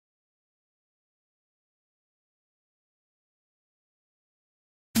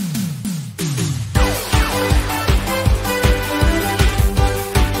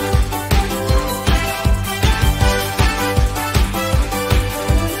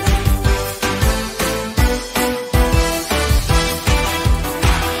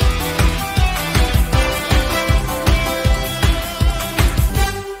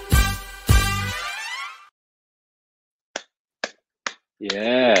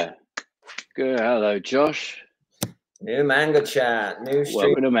Good. Hello, Josh. New manga chat. New stream.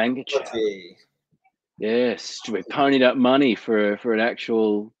 Welcome to Manga Chat. Yes, we ponied up money for an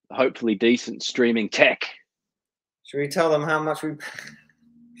actual, hopefully decent streaming tech. Should we tell them how much we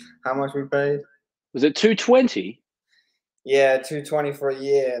paid? Was it $220? Yeah, $220 for a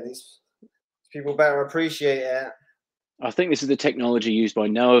year. These people better appreciate it. I think this is the technology used by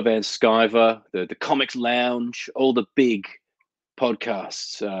Noah Van Sciver, the Comics Lounge, all the big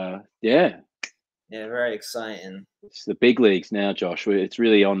podcasts. Yeah, very exciting. It's the big leagues now, Josh. It's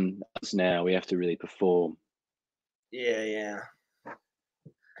really on us now. We have to really perform. Yeah.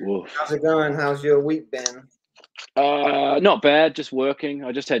 Woof. How's it going? How's your week been? Not bad, just working.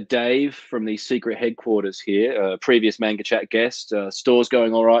 I just had Dave from the secret headquarters here, previous Manga Chat guest. Store's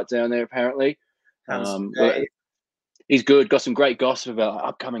going all right down there, apparently. He's good. Got some great gossip about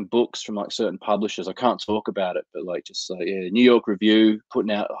upcoming books from like certain publishers. I can't talk about it, but like just like New York Review putting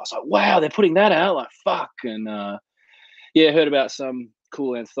out. I was like, wow, they're putting that out. Like fuck, and heard about some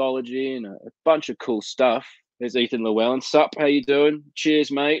cool anthology and a bunch of cool stuff. There's Ethan Llewellyn. Sup, how you doing?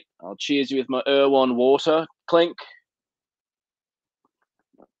 Cheers, mate. I'll cheers you with my Erewhon water. Clink.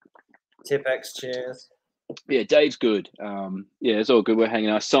 Tipex, cheers. Yeah, Dave's good. It's all good. We're hanging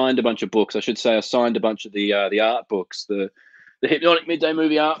out. I signed a bunch of books. I should say I signed a bunch of the art books, the Hypnotic Midday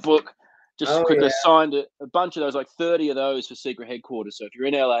Movie art book. Signed a bunch of those, like 30 of those for Secret Headquarters. So if you're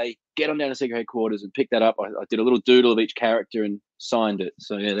in LA, get on down to Secret Headquarters and pick that up. I did a little doodle of each character and signed it.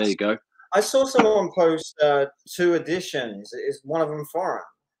 So yeah, there you go. I saw someone post 2 editions. Is one of them foreign?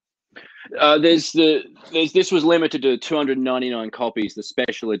 This was limited to 299 copies, the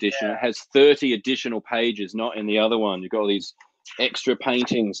special edition. It has 30 additional pages, not in the other one. You've got all these extra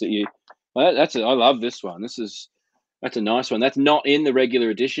paintings that I love this one. That's a nice one. That's not in the regular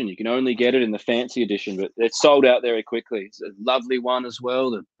edition. You can only get it in the fancy edition, but it's sold out very quickly. It's a lovely one as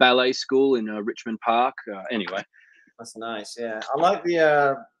well, the ballet school in Richmond Park. Anyway. That's nice, yeah. I like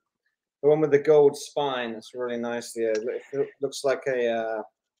the one with the gold spine. It's really nice. Yeah, it looks like a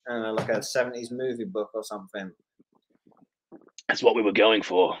I don't know, like a 70s movie book or something. That's what we were going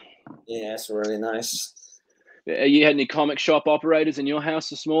for. Yeah, it's really nice. You had any comic shop operators in your house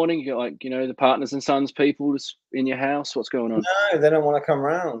this morning? You got the Partners and Sons people in your house? What's going on? No, they don't want to come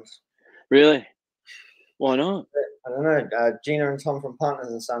around. Really? Why not? I don't know. Gina and Tom from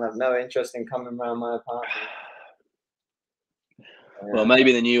Partners and Sons have no interest in coming around my apartment. Well,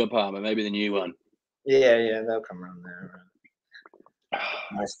 maybe the new apartment, maybe the new one. Yeah, they'll come around there.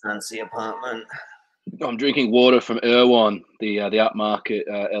 Nice fancy apartment. I'm drinking water from Erewhon, the upmarket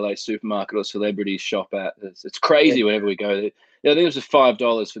LA supermarket or celebrities shop at. It's crazy whenever we go. I think it was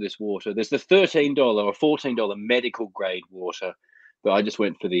 $5 for this water. There's the $13 or $14 medical grade water, but I just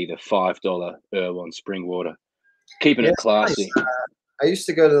went for the $5 Erewhon spring water, keeping it classy. Nice. I used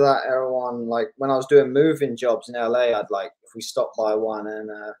to go to that Erewhon like when I was doing moving jobs in LA. I'd if we stopped by one and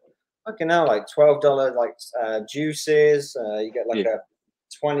like $12 like juices. You get like a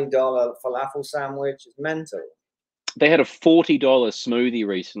 $20 falafel sandwich. It's mental. They had a $40 smoothie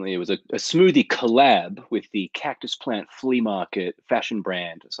recently. It was a smoothie collab with the Cactus Plant Flea Market fashion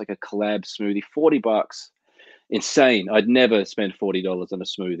brand. It's like a collab smoothie, $40. Insane. I'd never spend $40 on a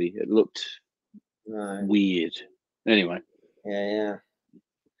smoothie. It looked weird. Anyway. Yeah.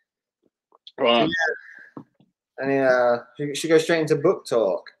 Right. You should go straight into book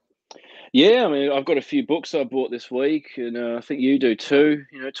talk. Yeah, I mean, I've got a few books I bought this week, and I think you do too.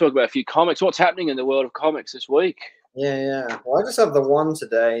 Talk about a few comics. What's happening in the world of comics this week? Yeah. Well, I just have the one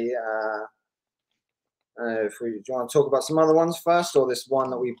today. Do you want to talk about some other ones first, or this one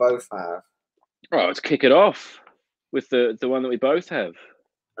that we both have? Oh, let's kick it off with the one that we both have.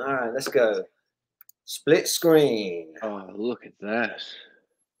 All right, let's go. Split Screen. Oh, look at that.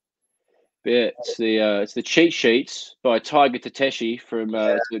 Yeah, it's the Cheat Sheets by Tiger Tateshi from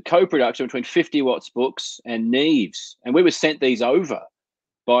it's a co-production between 50 Watts Books and Neves, and we were sent these over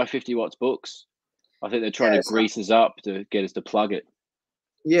by 50 Watts Books. I think they're trying to grease us up to get us to plug it.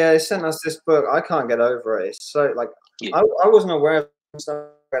 Yeah, they sent us this book. I can't get over it. It's so I wasn't aware of stuff.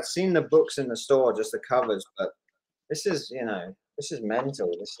 I'd seen the books in the store, just the covers, but this is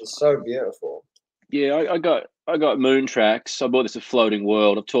mental. This is so beautiful. Yeah, I got Moon Tracks. I bought this at Floating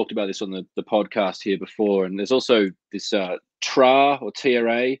World. I've talked about this on the podcast here before. And there's also this TRA or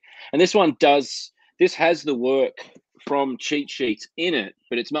TRA. And this has the work from Cheat Sheets in it,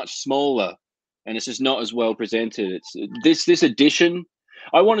 but it's much smaller and it's just not as well presented. It's this edition.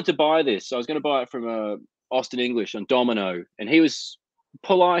 I wanted to buy this. I was going to buy it from Austin English on Domino. And he was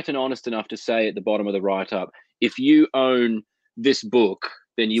polite and honest enough to say at the bottom of the write-up, if you own this book,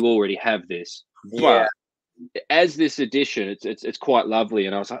 then you already have this. Yeah. as this edition, it's quite lovely,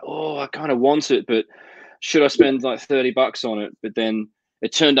 and I was like, oh, I kind of want it, but should I spend like $30 on it? But then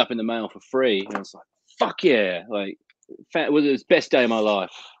it turned up in the mail for free, and I was like, fuck yeah! Like, it was the best day of my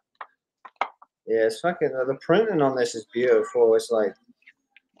life. Yeah, it's fucking. The printing on this is beautiful. It's like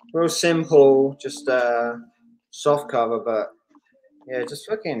real simple, just soft cover, but yeah, just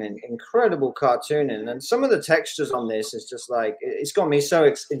fucking incredible cartooning. And some of the textures on this is just like, it's got me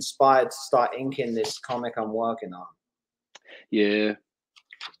so inspired to start inking this comic I'm working on. Yeah.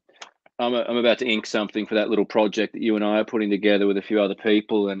 I'm about to ink something for that little project that you and I are putting together with a few other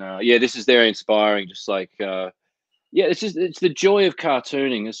people. And yeah, this is very inspiring. Just like, yeah, it's the joy of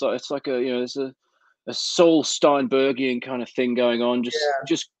cartooning. It's like there's a Saul Steinbergian kind of thing going on.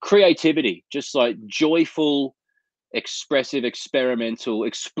 Just creativity, just like joyful, expressive, experimental,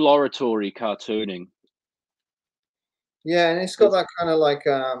 exploratory cartooning. Yeah, and it's got that kind of like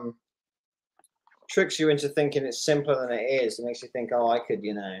tricks you into thinking it's simpler than it is. It makes you think, oh, I could,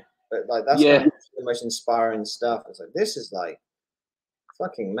 but like that's kind of the most inspiring stuff. It's like, this is like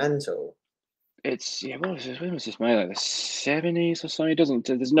fucking mental. It's what was this? When was this made? Like the 70s or something?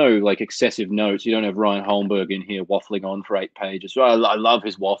 There's no like excessive notes. You don't have Ryan Holmberg in here waffling on for 8 pages. I love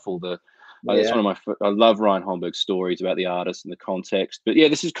his waffle. That's one of I love Ryan Holmberg's stories about the artist and the context. But yeah,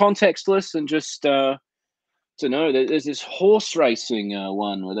 this is contextless and just to know there's this horse racing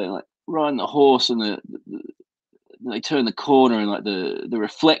one where they like riding the horse and they turn the corner and like the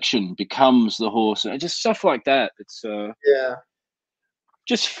reflection becomes the horse and just stuff like that. It's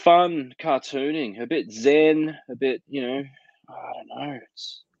just fun cartooning, a bit zen, a bit I don't know.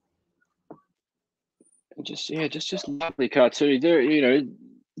 It's just lovely cartooning.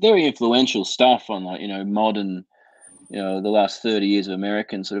 Very influential stuff on like modern, the last 30 years of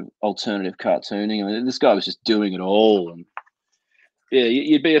American sort of alternative cartooning. I mean, this guy was just doing it all, and yeah,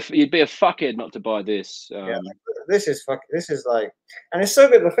 you'd be a fuckhead not to buy this. This is like, and it's so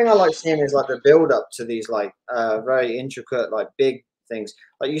good. The thing I like seeing is like the build up to these like very intricate, like big things.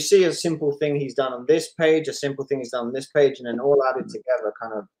 Like you see a simple thing he's done on this page, a simple thing he's done on this page, and then all added together,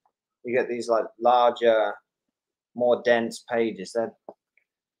 kind of, you get these like larger, more dense pages. I've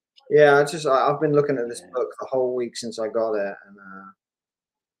been looking at this book the whole week since I got it, and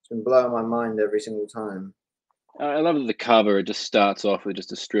it's been blowing my mind every single time. I love that the cover, it just starts off with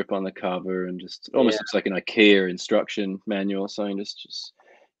just a strip on the cover and just almost looks like an IKEA instruction manual or something. Just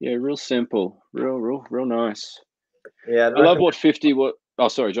real simple, real nice. Yeah, I love what 50. Oh,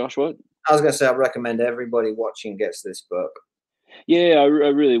 sorry, Josh. What? I was gonna say, I recommend everybody watching gets this book. Yeah, I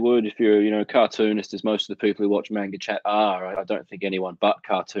really would. If you're a cartoonist, as most of the people who watch Manga Chat are, I don't think anyone but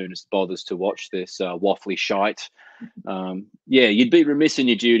cartoonists bothers to watch this waffly shite. Yeah, you'd be remiss in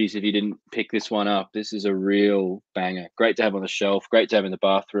your duties if you didn't pick this one up. This is a real banger. Great to have on the shelf. Great to have in the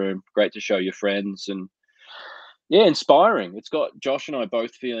bathroom. Great to show your friends, and yeah, inspiring. It's got Josh and I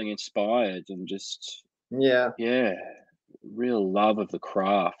both feeling inspired and just real love of the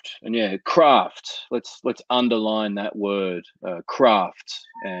craft. And craft. Let's underline that word, craft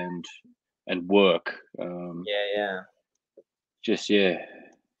and work.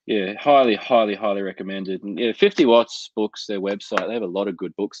 Highly recommended. And 50 Watts Books, their website, they have a lot of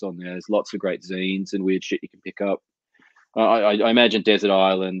good books on there. There's lots of great zines and weird shit you can pick up. I imagine Desert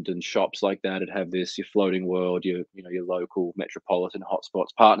Island and shops like that would have this. Your Floating World, your local metropolitan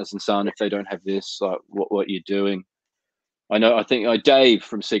hotspots, Partners and Son. If they don't have this, like what you're doing. I think Dave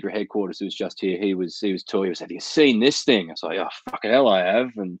from Secret Headquarters, who was just here, he was talking. He was, have you seen this thing? I was like, oh fucking hell, I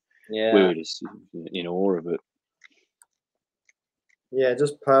have, and we were just in awe of it. Yeah,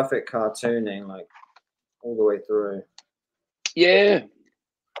 just perfect cartooning, like all the way through. Yeah,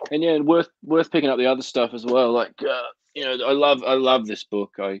 and worth picking up the other stuff as well. Like I love this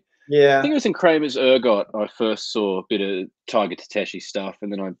book. I think it was in Kramer's Ergot I first saw a bit of Tiger Tateshi stuff,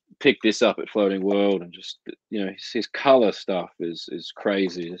 and then I picked this up at Floating World, and just his color stuff is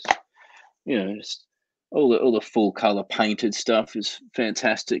crazy. Just all the full color painted stuff is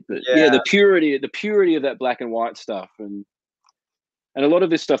fantastic. But the purity of that black and white stuff, and a lot of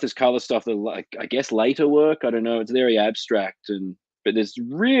this stuff, this color stuff, that like I guess later work. I don't know. It's very abstract, but there's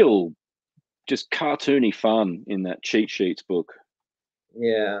real just cartoony fun in that cheat sheets book.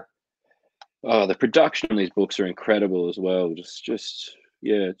 Yeah. Oh, the production on these books are incredible as well. It's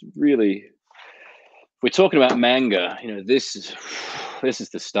really. If we're talking about manga, this is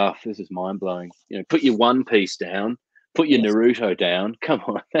the stuff. This is mind blowing. Put your One Piece down, put your Naruto down. Come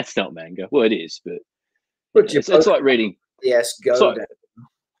on, that's not manga. Well, it is, but it's like reading. Yes,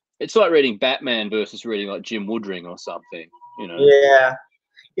 it's like reading Batman versus reading like Jim Woodring or something. Yeah,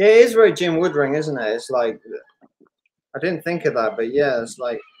 it is very Jim Woodring, isn't it? It's like I didn't think of that, but yeah, it's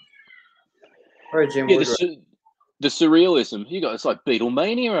like Very Jim Yeah, Woodruff. the surrealism. You got it's like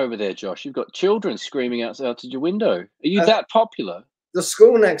Beatlemania over there, Josh. You've got children screaming outside your window. Are you that popular? The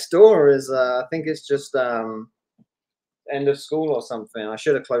school next door is, I think it's just end of school or something. I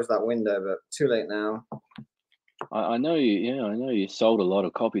should have closed that window, but too late now. I know you. Yeah, I know you sold a lot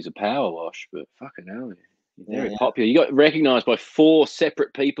of copies of Power Wash, but fucking hell, you're very Yeah. popular. You got recognized by 4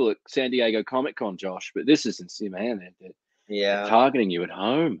 separate people at San Diego Comic Con, Josh. But this is insane, man. They're targeting you at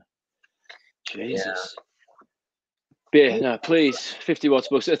home. Jesus. Yeah, no, please, 50 watts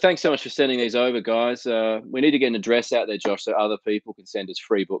books. Thanks so much for sending these over, guys. We need to get an address out there, Josh, so other people can send us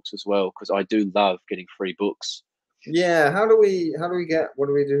free books as well, because I do love getting free books. Yeah, how do we get, what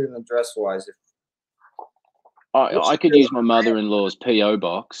do we do in address wise? I could use my mother-in-law's PO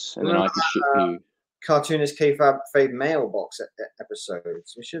box, and then I could ship you. Cartoonist K-Fab Fade mailbox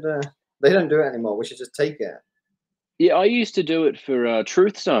episodes. We should. They don't do it anymore. We should just take it. Yeah, I used to do it for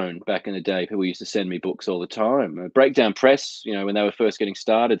Truth Zone back in the day. People used to send me books all the time. Breakdown Press, you know, when they were first getting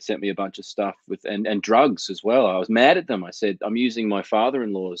started, sent me a bunch of stuff with and drugs as well. I was mad at them. I said, I'm using my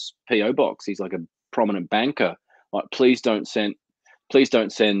father-in-law's PO box. He's like a prominent banker. Like, please don't send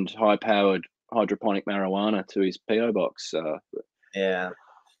high-powered hydroponic marijuana to his PO box. Yeah.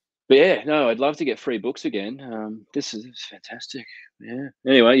 But yeah, no, I'd love to get free books again. This is fantastic. Yeah.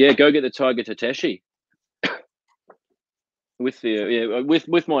 Anyway, yeah, go get the Tiger Tateshi.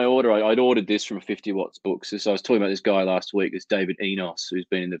 With my order, I'd ordered this from 50 Watts Books. So I was talking about this guy last week. It's David Enos, who's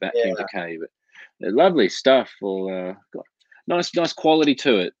been in the Vacuum Decay. But lovely stuff. Got nice quality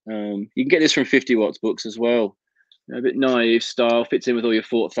to it. You can get this from 50 Watts Books as well. A bit naive style, fits in with all your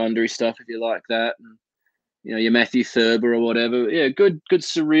Fort Thundery stuff if you like that. And, you know, your Matthew Thurber or whatever. Yeah, good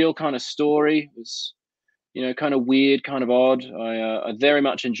surreal kind of story. It was, you know, kind of weird, kind of odd. I very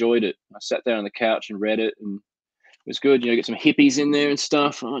much enjoyed it. I sat there on the couch and read it, and it was good. You know, get some hippies in there and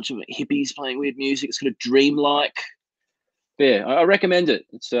stuff. A bunch of hippies playing weird music. It's kind of dreamlike. Yeah, I recommend it.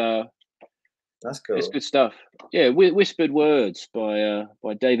 It's that's cool. It's good stuff. Yeah, Whispered Words by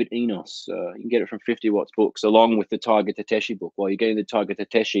David Enos. You can get it from 50 Watts Books along with the Tiger Tateshi book. While you're getting the Tiger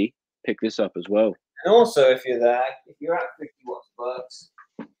Tateshi, pick this up as well. And also, if you're at 50 Watts Books,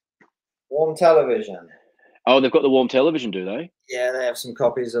 Warm Television. Oh, they've got the Warm Television, do they? Yeah, they have some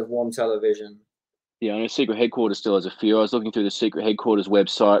copies of Warm Television. Yeah, I know Secret Headquarters still has a few. I was looking through the Secret Headquarters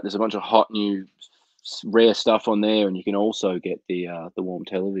website. There's a bunch of hot new rare stuff on there, and you can also get the Warm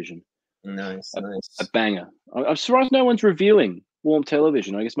Television. Nice. A banger. I'm surprised no one's reviewing Warm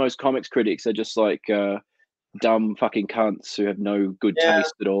Television. I guess most comics critics are just like dumb fucking cunts who have no good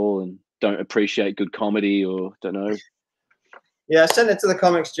taste at all and don't appreciate good comedy or don't know. Yeah, I sent it to the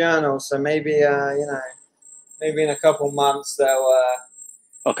Comics Journal, so maybe you know, maybe in a couple months they'll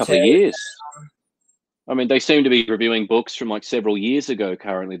a couple of years. I mean, they seem to be reviewing books from like several years ago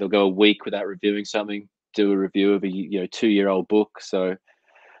currently. They'll go a week without reviewing something, do a review of a 2-year-old book. So,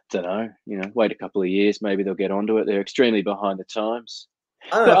 don't know, wait a couple of years, maybe they'll get onto it. They're extremely behind the times.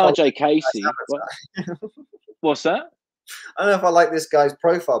 But RJ Casey, what's that? I don't know if I like this guy's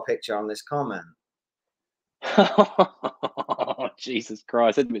profile picture on this comment. Oh, Jesus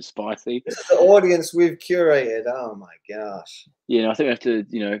Christ, that's a bit spicy. This is the audience we've curated. Oh my gosh. Yeah, I think we have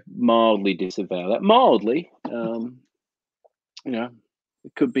to, mildly disavow that. Mildly, it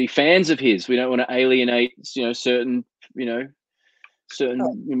could be fans of his. We don't want to alienate, certain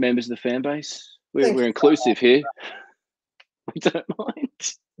members of the fan base. We're inclusive here. We don't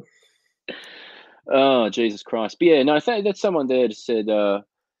mind. Oh, Jesus Christ. But yeah, no, that's someone there just said,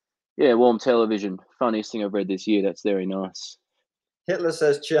 Warm Television, funniest thing I've read this year. That's very nice. Hitler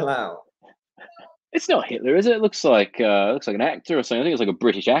says, chill out. It's not Hitler, is it? It looks like an actor or something. I think it's like a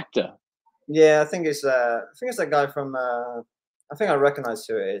British actor. Yeah, I think it's that guy from. I think I recognize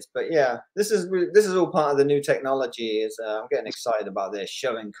who it is. But yeah, this is all part of the new technology. I'm getting excited about this,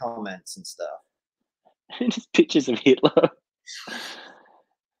 showing comments and stuff. Just pictures of Hitler.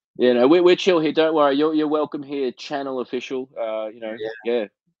 We're chill here. Don't worry. You're welcome here. Channel official. Yeah.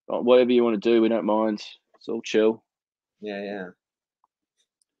 Whatever you want to do, we don't mind. It's all chill. Yeah.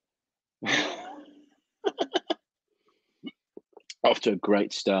 Off to a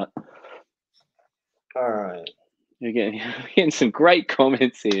great start. All right. You're getting some great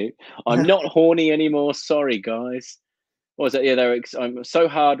comments here. I'm not horny anymore. Sorry, guys. What was that? Yeah, I'm so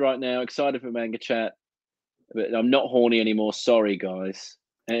hard right now. Excited for Manga Chat, but I'm not horny anymore. Sorry, guys.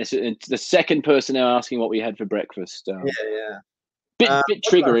 And it's the second person now asking what we had for breakfast. Yeah. Bit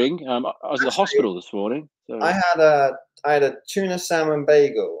triggering. I was at the hospital this morning. So. I had a tuna salmon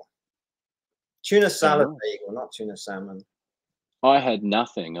bagel. Tuna salad bagel, not tuna salmon. I had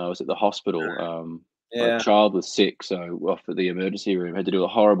nothing. I was at the hospital. Yeah. My child was sick, so off at the emergency room. Had to do a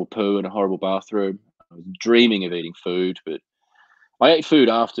horrible poo in a horrible bathroom. I was dreaming of eating food, but I ate food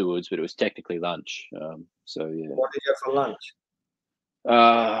afterwards, but it was technically lunch. So yeah. What did you have for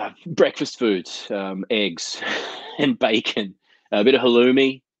lunch? Breakfast foods, eggs and bacon, a bit of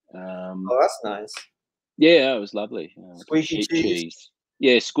halloumi. Oh, that's nice. Yeah, it was lovely. Squeaky Sheep cheese. cheese.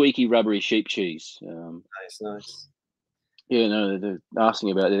 Yeah, squeaky, rubbery sheep cheese. Nice. Yeah, no, they're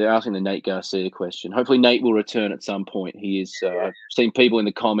asking the Nate Garcia question. Hopefully, Nate will return at some point. He is. I've seen people in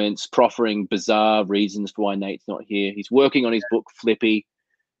the comments proffering bizarre reasons for why Nate's not here. He's working on his book Flippy.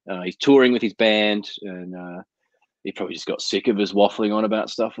 He's touring with his band, and he probably just got sick of us waffling on about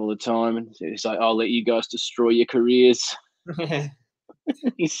stuff all the time. And he's like, "I'll let you guys destroy your careers."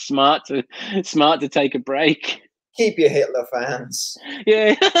 He's smart to take a break. Keep your Hitler fans.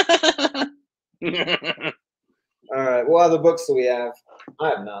 Yeah. All right. What other books do we have? I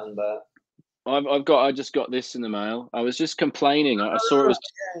have none, but I just got this in the mail. I was just complaining. I saw it was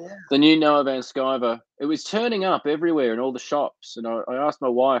the new Noah Van Sciver. It was turning up everywhere in all the shops, and I asked my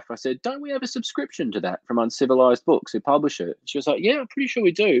wife. I said, "Don't we have a subscription to that from Uncivilized Books, who publish it?" She was like, "Yeah, I'm pretty sure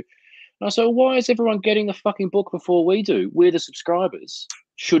we do." And I said, well, "Why is everyone getting the fucking book before we do? We're the subscribers.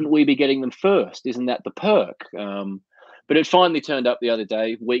 Shouldn't we be getting them first? Isn't that the perk?" But it finally turned up the other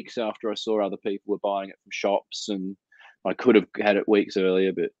day, weeks after I saw other people were buying it from shops, and I could have had it weeks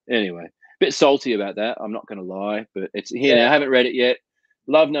earlier. But anyway, a bit salty about that. I'm not going to lie, but it's here now. I haven't read it yet.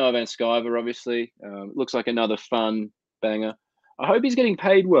 Love Noah Van Sciver, obviously. Looks like another fun banger. I hope he's getting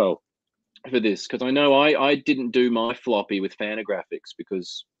paid well for this, because I know I didn't do my floppy with Fantagraphics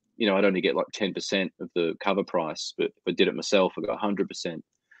because, I'd only get like 10% of the cover price, but if I did it myself, I got 100%.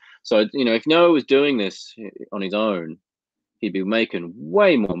 So, if Noah was doing this on his own, he'd be making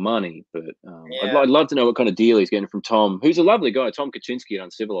way more money. But I'd love to know what kind of deal he's getting from Tom, who's a lovely guy, Tom Kaczynski at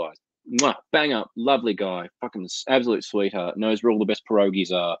Uncivilized. Mwah, bang up, lovely guy, fucking absolute sweetheart, knows where all the best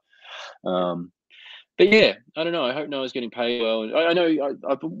pierogies are. But yeah, I don't know. I hope Noah's getting paid well. I know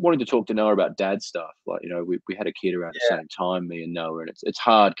I've wanted to talk to Noah about dad stuff. Like, we had a kid around the same time, me and Noah, and it's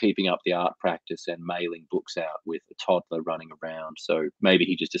hard keeping up the art practice and mailing books out with a toddler running around. So maybe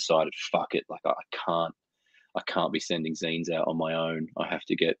he just decided, fuck it, like I can't be sending zines out on my own. I have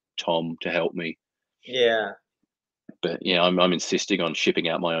to get Tom to help me. Yeah. But yeah, I'm insisting on shipping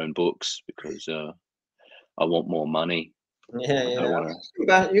out my own books because I want more money. Yeah.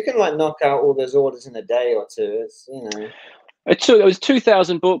 You can like knock out all those orders in a day or two. It's It was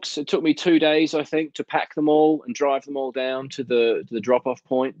 2,000 books. It took me 2 days, I think, to pack them all and drive them all down to the drop-off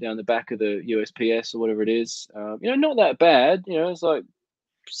point down the back of the USPS or whatever it is. Not that bad. It's like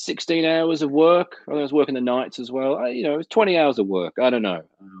 16 hours of work. I was working the nights as well. It was 20 hours of work. I don't know.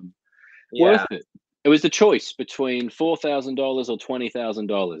 Worth it. It was the choice between $4,000 or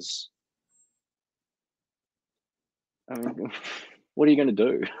 $20,000. I mean, what are you going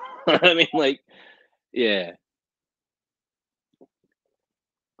to do? I mean, yeah.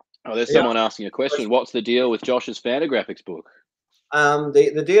 Oh, there's someone asking a question. What's the deal with Josh's Fantagraphics book?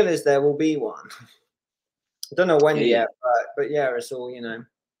 The deal is there will be one. I don't know when yet, but yeah, it's all,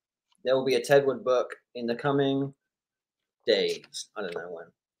 there will be a Tedward book in the coming days. I don't know when.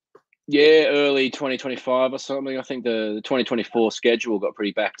 Yeah, early 2025 or something. I think the 2024 schedule got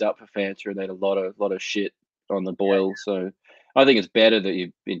pretty backed up for Fanta, and they had a lot of shit on the boil. So I think it's better that you're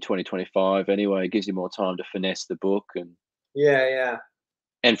in 2025 anyway. It gives you more time to finesse the book. And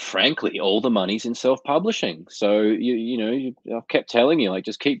and frankly, all the money's in self-publishing. So I've kept telling you, like,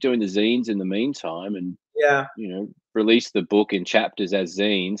 just keep doing the zines in the meantime, and release the book in chapters as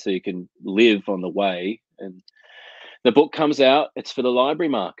zines so you can live on the way. And the book comes out, it's for the library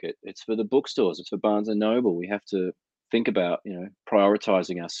market, it's for the bookstores, it's for Barnes and Noble. We have to think about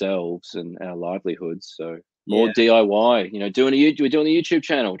prioritizing ourselves and our livelihoods. So more DIY. We're doing the YouTube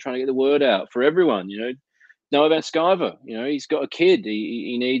channel, trying to get the word out for everyone. Noah Van Sciver, he's got a kid,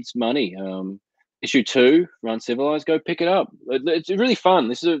 he needs money. Issue 2, Uncivilized, go pick it up. It's really fun.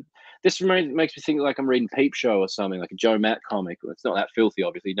 This makes me think like I'm reading Peep Show or something, like a Joe Matt comic. It's not that filthy,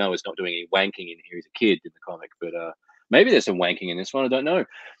 obviously. Noah's not doing any wanking in here. He's a kid in the comic, but maybe there's some wanking in this one. I don't know.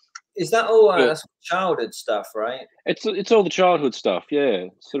 Is that all that's childhood stuff, right? It's all the childhood stuff, yeah.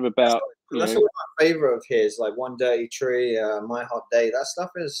 Sort of about. That's all my favorite of his, like One Dirty Tree, My Hot Day. That stuff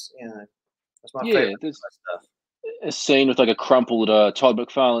is, that's my favorite stuff. A scene with like a crumpled Todd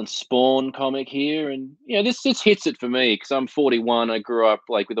McFarlane Spawn comic here, and this hits it for me because I'm 41. I grew up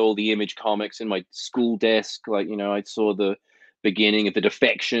like with all the Image comics in my school desk. Like I saw the beginning of the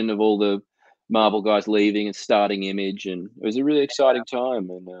defection of all the Marvel guys leaving and starting Image, and it was a really exciting time.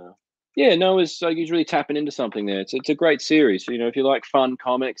 And Yeah, Noah's like he's really tapping into something there. It's a great series. You know, if you like fun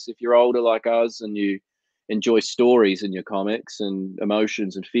comics, if you're older like us and you enjoy stories in your comics and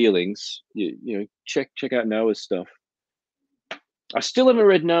emotions and feelings, you know check out Noah's stuff. I still haven't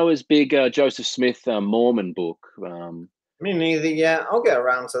read Noah's big Joseph Smith Mormon book. Me neither. Yeah, I'll get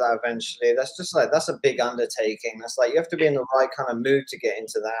around to that eventually. That's just like that's a big undertaking. That's like you have to be in the right kind of mood to get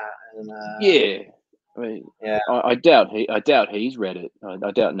into that. And Yeah, I mean, yeah, I doubt he's read it.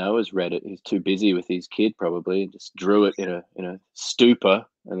 I doubt Noah's read it. He's too busy with his kid probably. Just drew it in a stupor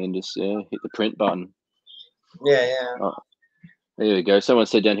and then just hit the print button. yeah, yeah. Oh, there we go. Someone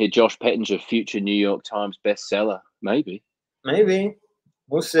said down here, Josh Pettinger, future New York Times bestseller. Maybe. Maybe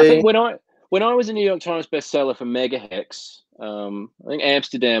we'll I see. think when I was a New York Times bestseller for Megahex, I think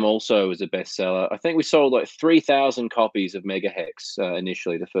Amsterdam also was a bestseller. I think we sold like 3,000 copies of Megahex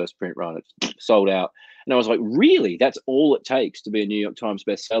initially, the first print run. It sold out, and I was like, really? That's all it takes to be a New York Times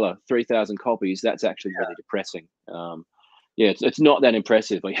bestseller? 3,000 copies? That's actually really depressing. Yeah, it's not that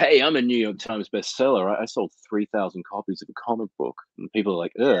impressive. Like, hey, I'm a New York Times bestseller. I sold 3,000 copies of a comic book, and people are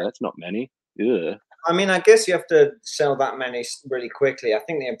like, that's not many. Ugh. I mean, I guess you have to sell that many really quickly. I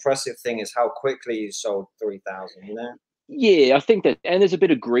think the impressive thing is how quickly you sold 3,000. You know? Yeah, I think that, and there's a bit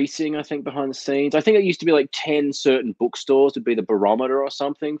of greasing, I think, behind the scenes. I think it used to be like 10 certain bookstores would be the barometer or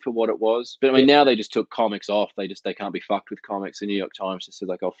something for what it was. But I mean, now they just took comics off. They can't be fucked with comics. The New York Times just said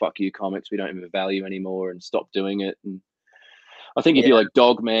like, "Oh, fuck you, comics. We don't have a value anymore," and stop doing it. And I think if Yeah, you're like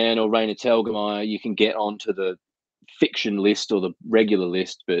Dogman or Raina Telgemeier, you can get onto the fiction list or the regular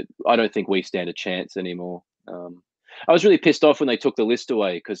list. But I don't think we stand a chance anymore. I was really pissed off when they took the list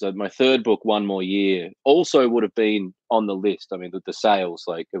away because my third book, One More Year, also would have been on the list. I mean, the sales,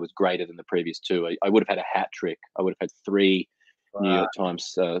 like it was greater than the previous two. I would have had a hat trick. I would have had three New York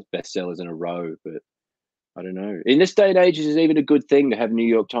Times bestsellers in a row, but I don't know. In this day and age, is it even a good thing to have New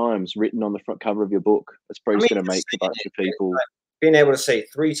York Times written on the front cover of your book? That's I probably mean, just going to make just a bunch of people. like, being able to say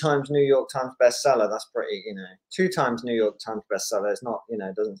 3 times New York Times bestseller, that's pretty. 2 times New York Times bestseller. It's not.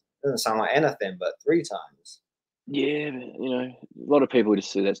 Doesn't sound like anything, but 3 times. Yeah, but, a lot of people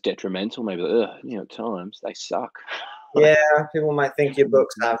just say that's detrimental. Maybe, like, ugh, New York Times, they suck. Yeah, people might think your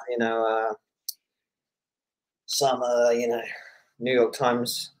books have, some, New York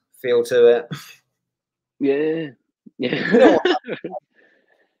Times feel to it. Yeah, You know yeah. what?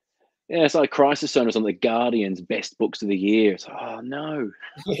 Yeah, it's like Crisis Zone was on the Guardian's best books of the year. It's like, oh no,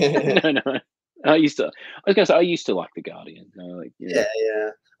 Yeah, no. I was gonna say I used to like the Guardian. Like, yeah, yeah.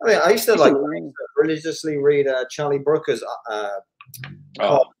 I mean, I used to religiously read Charlie Brooker's column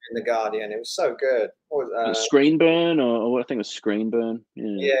oh, in the Guardian. It was so good. What was, Screen Burn or what I think was Screen Burn.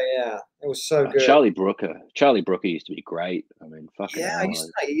 Yeah. yeah, yeah. It was so good. Charlie Brooker. Charlie Brooker used to be great. I mean, fucking Yeah, I used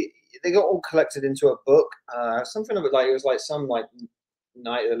hell. to, they got all collected into a book. Something of it like it was like some like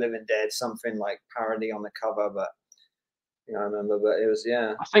Night of the Living Dead, something like parody on the cover, but I remember. But it was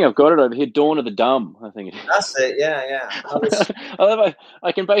I think I've got it over here. Dawn of the Dumb. I think it is. that's it. Yeah, yeah.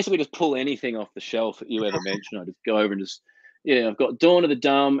 I can basically just pull anything off the shelf that you ever mention. I just go over and just I've got Dawn of the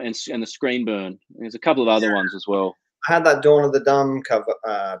Dumb and the Screen Burn. There's a couple of other ones as well. I had that Dawn of the Dumb cover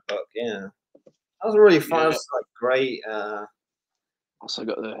book. Yeah, that was really fun. Yeah. It was like great. Also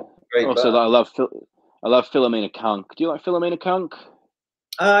got the Great also book. I love Philomena Kunk. Do you like Philomena Kunk?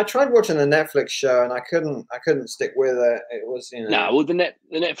 I tried watching the Netflix show and I couldn't stick with it. It was No, well the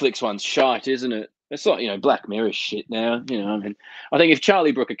Netflix one's shite, isn't it? It's like Black Mirror shit now. I mean, I think if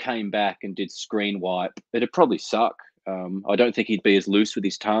Charlie Brooker came back and did Screen Wipe, it'd probably suck. I don't think he'd be as loose with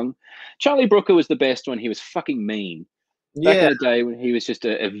his tongue. Charlie Brooker was the best when he was fucking mean. Back in yeah. the day when he was just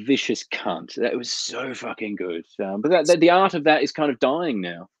a vicious cunt. That was so fucking good. But the art of that is kind of dying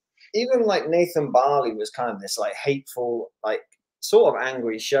now. Even like Nathan Barley was kind of this like hateful, like sort of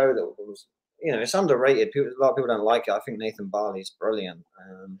angry show that was, it's underrated. A lot of people don't like it. I think Nathan Barley's brilliant.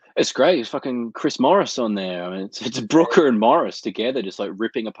 It's great. It's fucking Chris Morris on there. I mean, it's Brooker and Morris together, just like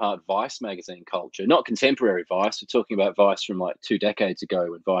ripping apart Vice magazine culture. Not contemporary Vice. We're talking about Vice from like 2 decades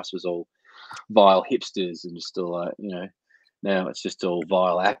ago when Vice was all vile hipsters and just all like, now it's just all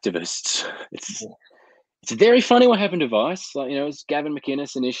vile activists. It's very funny what happened to Vice. Like, it was Gavin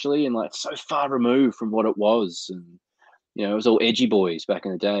McInnes initially, and like so far removed from what it was, and it was all edgy boys back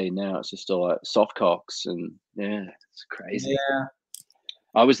in the day. Now it's just all like soft cocks, and yeah, it's crazy. Yeah.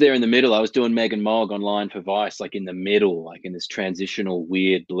 I was there in the middle. I was doing Meg and Mog online for Vice, like in the middle, like in this transitional,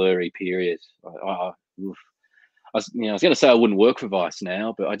 weird, blurry period. I was going to say I wouldn't work for Vice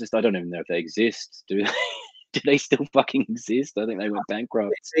now, but I don't even know if they exist. Do they? Do they still fucking exist? I think they went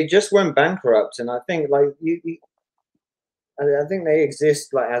bankrupt. They just went bankrupt, and I think I think they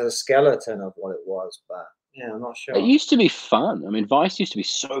exist like as a skeleton of what it was, but Yeah, I'm not It sure. used to be fun. I mean, Vice used to be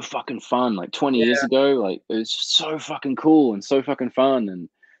so fucking fun. Like 20 years Yeah, ago, like it was so fucking cool and so fucking fun. And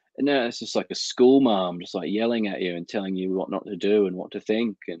now it's just like a school mom just like yelling at you and telling you what not to do and what to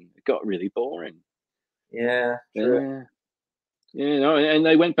think, and it got really boring. yeah, true. Yeah, yeah, no, and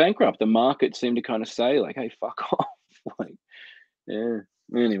they went bankrupt. The market seemed to kind of say like, "Hey, fuck off." Like, yeah.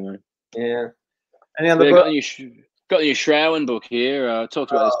 Anyway, Yeah. Any other yeah, book? got the new Shrowan book here. I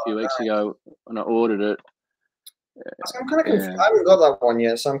talked about this a Oh, few weeks nice. ago when I ordered it. So I'm kind of confused. Yeah. I haven't got that one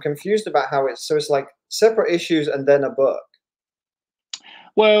yet, so I'm confused about how it's. So it's like separate issues and then a book.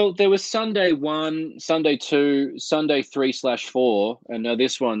 Well, there was Sunday 1, Sunday 2, Sunday 3/4, and now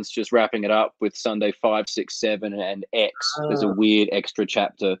this one's just wrapping it up with Sunday 5, 6, 7, and X. There's a Ah, weird extra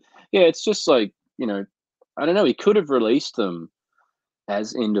chapter. Yeah, it's just like, I don't know, he could have released them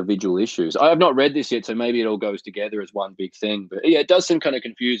as individual issues. I have not read this yet, so maybe it all goes together as one big thing. But yeah, it does seem kind of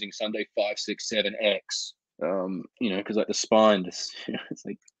confusing. Sunday 5, 6, 7, X. Because like the spine, it's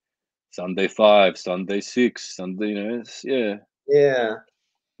like Sunday 5, Sunday 6, Sunday. Yeah. yeah.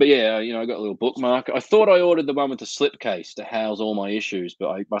 But yeah, I got a little bookmark. I thought I ordered the one with the slipcase to house all my issues, but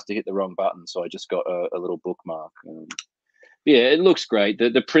I must have hit the wrong button, so I just got a little bookmark. Yeah, it looks great.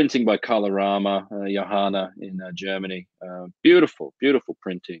 The printing by Colorama, Johanna in Germany. Beautiful, beautiful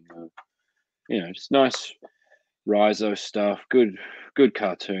printing. Just nice Riso stuff. Good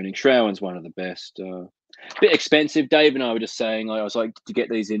cartooning. Shrowan's one of the best. Bit expensive. Dave and I were just saying, like, I was like, to get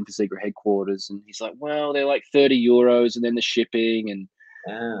these in for Secret Headquarters, and he's like, well, they're like €30, and then the shipping, and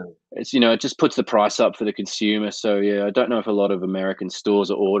Damn. it's it just puts the price up for the consumer. So yeah, I don't know if a lot of American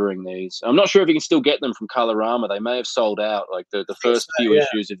stores are ordering these. I'm not sure if you can still get them from Colorama. They may have sold out. Like the I think so, first few yeah.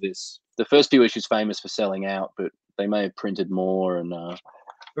 issues of this, the first few issues famous for selling out, but they may have printed more. And I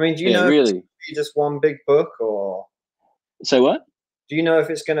mean, do you yeah, know if it's really. gonna be just one big book, or So what? do you know if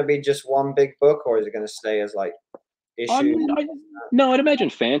it's going to be just one big book, or is it going to stay as like issues? No, I'd imagine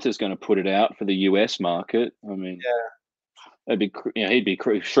Fanta's going to put it out for the US market. I mean, Yeah,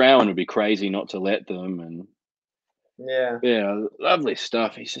 Shrowan would be crazy not to let them. And yeah, yeah, lovely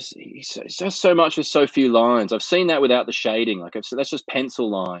stuff. He's just so much with so few lines. I've seen that without the shading. Like that's just pencil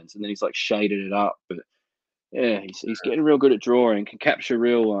lines, and then he's like shaded it up. But yeah, he's getting real good at drawing. Can capture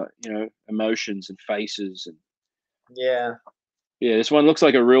real emotions and faces. And yeah. yeah, this one looks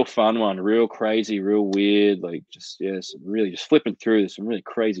like a real fun one. Real crazy, real weird. Like really just flipping through. There's some really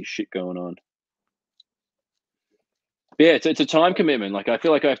crazy shit going on. Yeah, it's a time commitment. Like I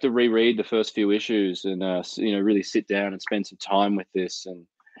feel like I have to reread the first few issues and really sit down and spend some time with this. And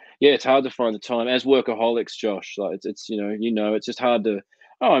yeah, it's hard to find the time as workaholics, Josh. Like it's just hard to.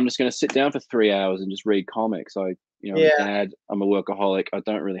 Oh, I'm just going to sit down for 3 hours and just read comics. I'm a Yeah, dad. I'm a workaholic. I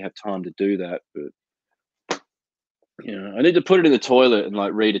don't really have time to do that. But I need to put it in the toilet and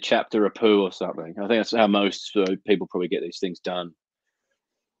like read a chapter of poo or something. I think that's how most people probably get these things done.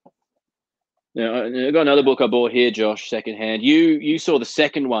 Yeah, I got another book I bought here, Josh, secondhand. You saw the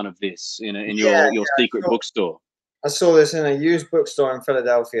second one of this in yeah. your secret bookstore. I saw this in a used bookstore in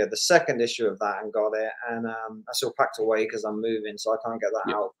Philadelphia, the second issue of that, and got it. And I still packed away because I'm moving, so I can't get that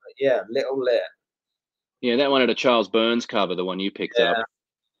Yeah, out. But yeah, Little Lit. yeah, that one had a Charles Burns cover, the one you picked up. Yeah,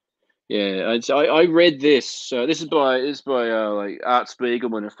 Yeah, I read this. This is by like Art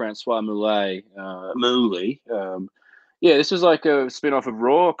Spiegelman and Francois Moulet. Yeah, this is like a spin-off of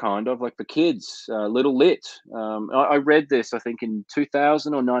Raw, kind of like the kids, Little Lit. I read this, I think, in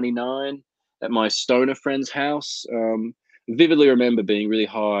 2000 or 99 at my stoner friend's house. Vividly remember being really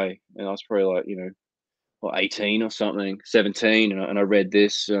high, and I was probably like, 18 or something, 17, and I read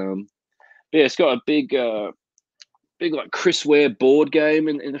this. Yeah, it's got a big like Chris Ware board game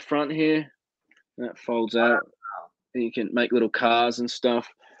in the front here, and that folds out. And you can make little cars and stuff.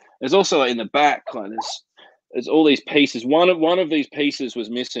 There's also like, in the back, like there's all these pieces. One of these pieces was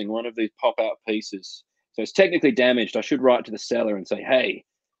missing. One of these pop out pieces, so it's technically damaged. I should write to the seller and say, "Hey,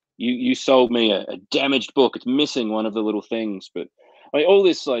 you sold me a damaged book. It's missing one of the little things." But I mean, all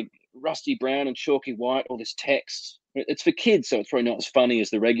this like rusty brown and chalky white, all this text. It's for kids, so it's probably not as funny as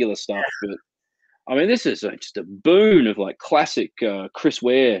the regular stuff. But I mean, this is just a boon of like classic Chris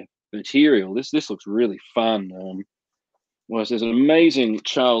Ware material. This looks really fun. There's an amazing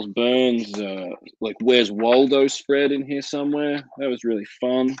Charles Burns like Where's Waldo spread in here somewhere. That was really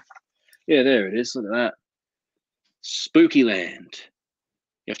fun. Yeah, there it is. Look at that. Spooky Land.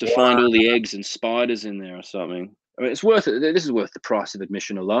 You have to find wow. all the eggs and spiders in there or something. I mean, it's worth it. This is worth the price of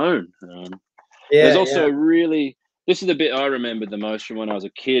admission alone. There's Yeah, also yeah, really. This is the bit I remembered the most from when I was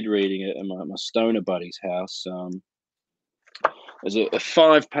a kid reading it at my stoner buddy's house. There's a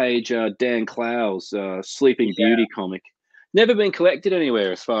 5-page Dan Clowes Sleeping yeah. Beauty comic. Never been collected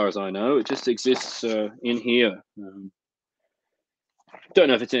anywhere, as far as I know. It just exists in here. Don't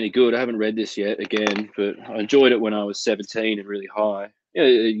know if it's any good. I haven't read this yet again, but I enjoyed it when I was 17 and really high.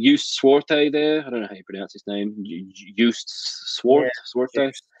 Yeah, Just Swarte there. I don't know how you pronounce his name. Just Swarte.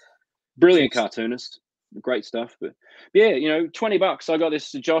 Brilliant cartoonist. Great stuff. But yeah, you know, $20. I got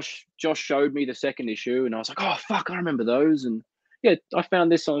this. Josh showed me the second issue, and I was like, oh fuck, I remember those. And yeah, I found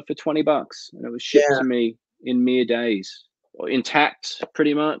this on for $20, and it was shipped to me in mere days, intact,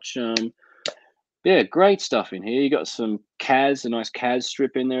 pretty much. Yeah, great stuff in here. You got some Kaz, a nice Kaz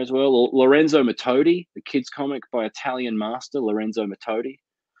strip in there as well. Lorenzo Metodi, the kids comic by Italian master Lorenzo Metodi,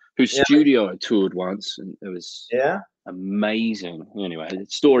 whose studio I toured once, and it was amazing. Anyway,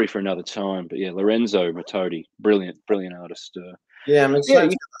 it's a story for another time. But yeah, Lorenzo Metodi, brilliant artist. I'm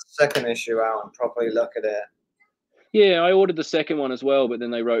excited to get the second issue out and properly look at it. Yeah, I ordered the second one as well, but then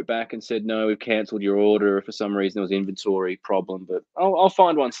they wrote back and said, no, we've cancelled your order. For some reason, there was an inventory problem, but I'll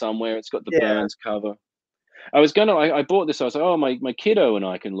find one somewhere. It's got the Burns cover. I bought this. I was like, oh, my kiddo and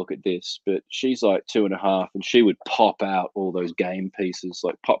I can look at this, but she's like 2.5, and she would pop out all those game pieces,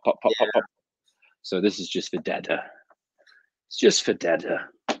 like pop. So this is just for Dada. It's just for Dada.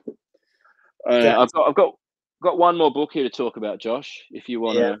 I've got one more book here to talk about, Josh, if you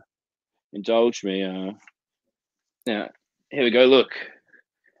want to indulge me. Now, here we go. Look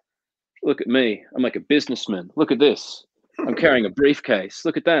at me. I'm like a businessman. Look at this. I'm carrying a briefcase.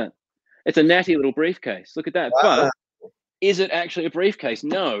 Look at that. It's a natty little briefcase. Look at that. Wow. But is it actually a briefcase?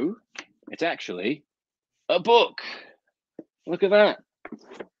 No, it's actually a book. Look at that.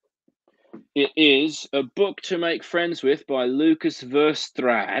 It is a book to make friends with by Lucas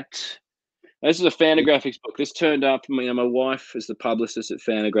Verstraete. This is a Fantagraphics book. This turned up. My wife is the publicist at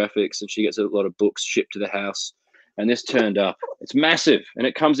Fantagraphics, and she gets a lot of books shipped to the house. And this turned up. It's massive, and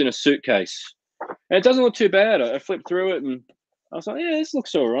it comes in a suitcase. And it doesn't look too bad. I flipped through it, and I was like, yeah, this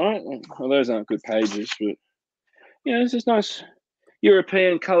looks all right. Well, those aren't good pages, but, you know, this is nice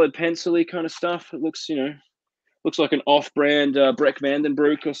European coloured pencil-y kind of stuff. It looks, you know, looks like an off-brand Breck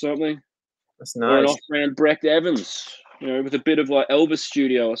Vandenbroek or something. That's nice. Or an off-brand Breck Evans, you know, with a bit of like Elvis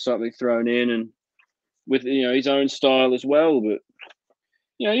Studio or something thrown in, and with, you know, his own style as well. But,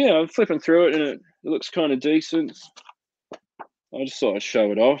 you know, yeah, I'm flipping through it, and it looks kind of decent. I just thought I'd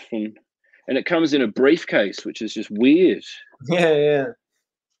show it off, and it comes in a briefcase, which is just weird. Yeah.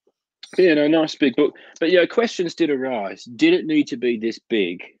 You know, nice big book. But yeah, questions did arise. Did it need to be this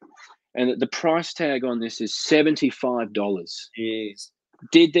big? And the price tag on this is $75. Jeez.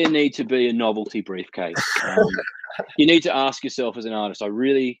 Did there need to be a novelty briefcase? You need to ask yourself as an artist.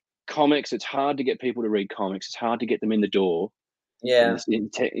 Comics. It's hard to get people to read comics. It's hard to get them in the door. Yeah. In this,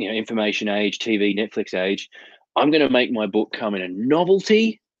 information age, TV, Netflix age. I'm going to make my book come in a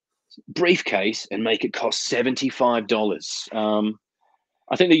novelty briefcase and make it cost $75.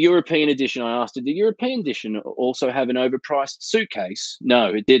 I think the European edition, I asked, did the European edition also have an overpriced suitcase? No,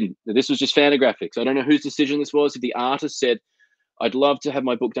 it didn't. This was just Fantagraphics. I don't know whose decision this was. If the artist said, I'd love to have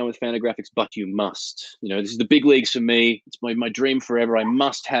my book done with Fantagraphics, but you must. You know, this is the big leagues for me. It's my dream forever. I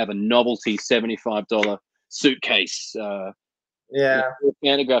must have a novelty $75 suitcase.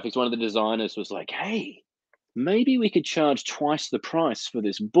 Fantagraphics, one of the designers was like, hey, maybe we could charge twice the price for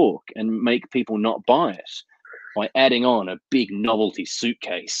this book and make people not buy it by adding on a big novelty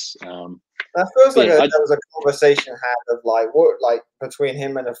suitcase. That feels like there was a conversation had of what between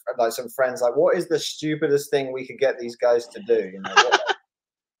him and some friends, like, what is the stupidest thing we could get these guys to do? You know,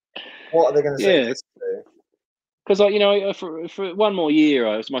 what are they going to say this to do? Because for one more year,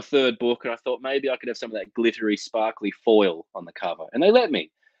 it was my third book, and I thought maybe I could have some of that glittery, sparkly foil on the cover, and they let me.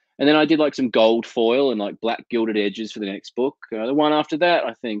 And then I did like some gold foil and like black gilded edges for the next book. The one after that,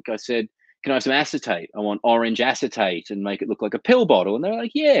 I think I said, can I have some acetate? I want orange acetate and make it look like a pill bottle. And they were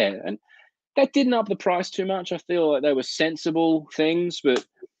like, yeah. And that didn't up the price too much. I feel like they were sensible things, but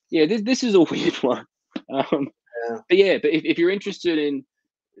yeah, this is a weird one. But if you're interested in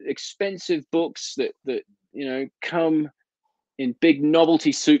expensive books that come in big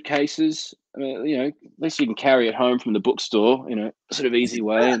novelty suitcases, at least you can carry it home from the bookstore, sort of easy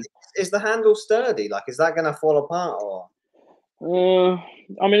way. Is the handle sturdy? Like, is that going to fall apart or?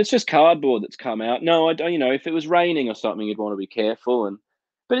 It's just cardboard that's come out. No, if it was raining or something, you'd want to be careful.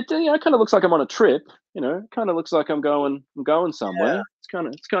 But it kind of looks like I'm on a trip. It kind of looks like I'm going somewhere. Yeah.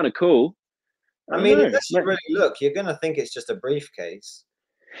 It's kind of cool. Unless you really look, you're going to think it's just a briefcase.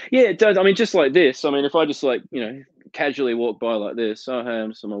 Yeah, it does. Just like this. If I just casually walk by like this,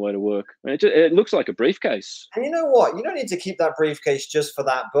 I'm just on my way to work. It looks like a briefcase. And you know what? You don't need to keep that briefcase just for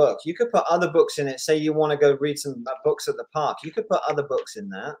that book. You could put other books in it. Say you want to go read some books at the park. You could put other books in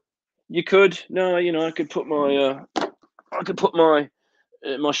there. You could. No, I could put my I could put my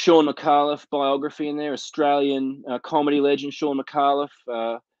Sean McAuliffe biography in there, Australian comedy legend Sean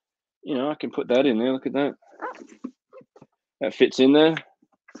McAuliffe. You know, I can put that in there. Look at that. That fits in there.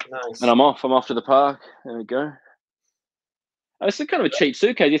 Nice. And I'm off. I'm off to the park. There we go. It's a kind of a cheap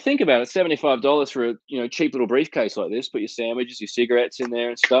suitcase. You think about it, $75 for a cheap little briefcase like this. Put your sandwiches, your cigarettes in there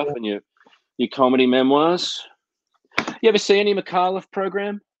and stuff, and your comedy memoirs. You ever see any McAuliffe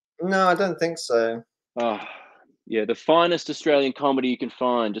program? No, I don't think so. Oh, yeah, the finest Australian comedy you can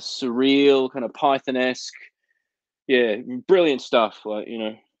find. Just surreal, kind of Python-esque. Yeah, brilliant stuff. Like, you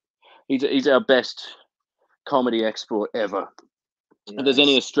know, he's our best comedy export ever. Nice. If there's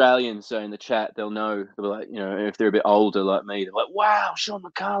any Australians in the chat, they'll know. They'll be like, you know, if they're a bit older like me, they're like, wow, Sean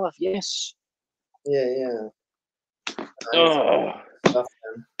McAuliffe, yes. Yeah. Oh.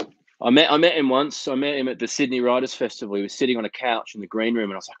 I met him once. I met him at the Sydney Writers' Festival. He was sitting on a couch in the green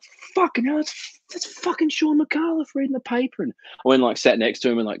room, and I was like, fucking hell, that's fucking Sean McAuliffe reading the paper. And I went like sat next to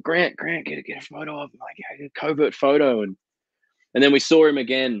him and like, Grant, get a photo of him. Like, yeah, get a covert photo. And then we saw him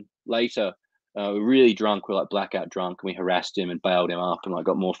again later. We were really drunk. We were like blackout drunk, and we harassed him and bailed him up and like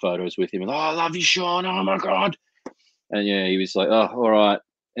got more photos with him. And, oh, I love you, Sean. Oh my God. And yeah, he was like, oh, all right.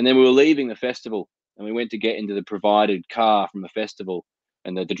 And then we were leaving the festival, and we went to get into the provided car from the festival.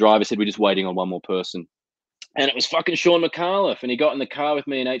 And the driver said, we're just waiting on one more person. And it was fucking Sean McAuliffe. And he got in the car with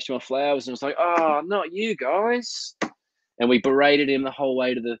me and HTML Flowers and was like, oh, not you guys. And we berated him the whole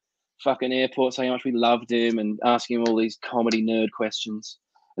way to the fucking airport, saying how much we loved him and asking him all these comedy nerd questions.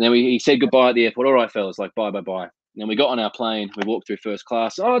 And then he said goodbye at the airport. All right, fellas, like, bye. And then we got on our plane. We walked through first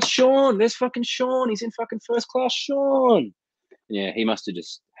class. Oh, it's Sean. There's fucking Sean. He's in fucking first class, Sean. Yeah, he must have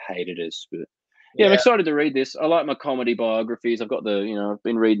just hated us. But yeah, I'm excited to read this. I like my comedy biographies. I've got I've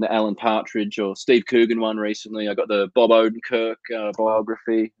been reading the Alan Partridge or Steve Coogan one recently. I got the Bob Odenkirk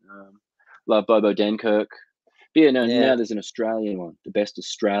biography. Love Bobo Odenkirk. But yeah, now there's an Australian one, the best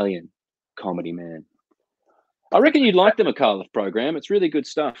Australian comedy man. I reckon you'd like the McAuliffe program. It's really good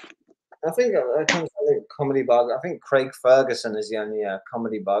stuff. I think comedy biography. I think Craig Ferguson is the only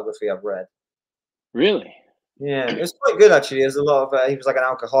comedy biography I've read. Really? Yeah, it was quite good actually. There's a lot of he was like an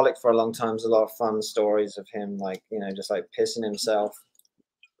alcoholic for a long time. There's a lot of fun stories of him, like just like pissing himself.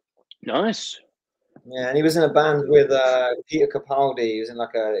 Nice. Yeah, and he was in a band with Peter Capaldi. He was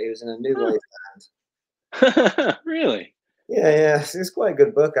in a new wave band. Really? Yeah. It's quite a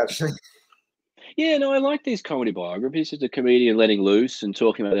good book actually. Yeah, no, I like these comedy biographies. Just a comedian letting loose and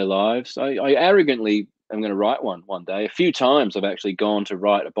talking about their lives. I arrogantly am going to write one day. A few times I've actually gone to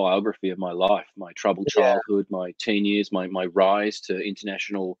write a biography of my life, my troubled childhood, my teen years, my rise to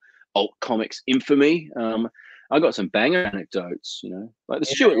international alt comics infamy. I got some banger anecdotes, like the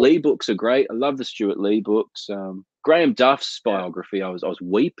Stuart Lee books are great. I love the Stuart Lee books. Graham Duff's biography, I was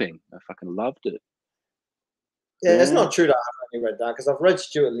weeping. I fucking loved it. Yeah, it's not true that I've only read that because I've read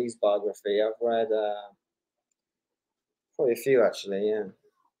Stuart Lee's biography. I've read probably a few actually. Yeah,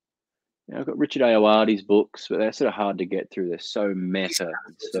 I've got Richard Ayoade's books, but they're sort of hard to get through. They're so meta.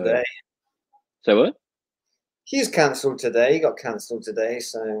 Today. So what? He's cancelled today. He got cancelled today.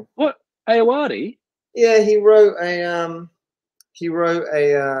 So what? Ayoade? Yeah, he wrote a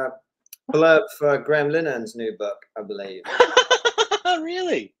blurb for Graham Linehan's new book, I believe.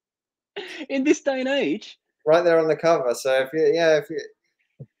 Really? In this day and age? Right there on the cover. So if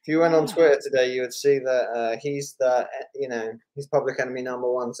you went on Twitter today, you would see that he's public enemy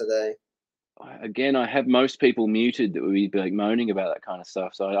 #1 today. Again, I have most people muted that would be like moaning about that kind of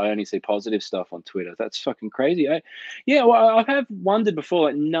stuff. So I only see positive stuff on Twitter. That's fucking crazy. Well, I have wondered before,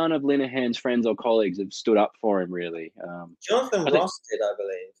 like none of Linehan's friends or colleagues have stood up for him really. Jonathan Ross did, I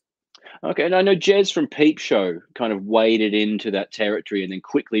believe. Okay, and I know Jez from Peep Show kind of waded into that territory and then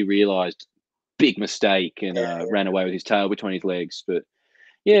quickly realised big mistake and ran away with his tail between his legs. But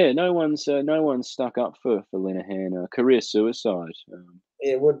yeah, no one's stuck up for Linehan. Career suicide.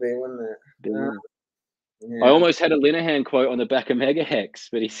 It would be, wouldn't it? I almost had a Linehan quote on the back of Megahex,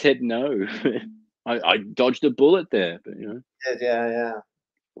 but he said no. I dodged a bullet there, but Yeah.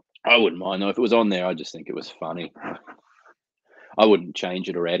 I wouldn't mind though. If it was on there, I just think it was funny. I wouldn't change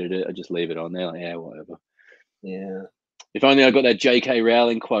it or edit it. I'd just leave it on there. Like, yeah, whatever. Yeah. If only I got that J.K.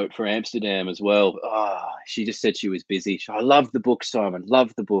 Rowling quote for Amsterdam as well. She just said she was busy. I love the book, Simon.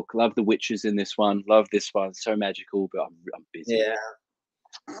 Love the book. Love the witches in this one. Love this one. So magical, but I'm busy. Yeah.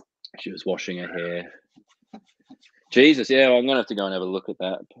 She was washing her hair. Jesus, yeah, well, I'm gonna have to go and have a look at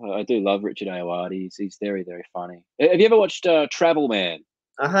that. I do love Richard Ayoade. He's very, very funny. Have you ever watched Travel Man?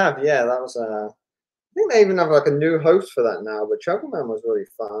 I have, yeah. That was I think they even have like a new host for that now. But Travel Man was really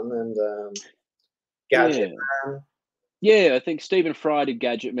fun and Gadget Man. Yeah, I think Stephen Fry did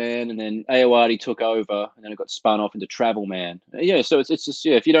Gadget Man, and then Ayoade took over, and then it got spun off into Travel Man. Yeah, so it's just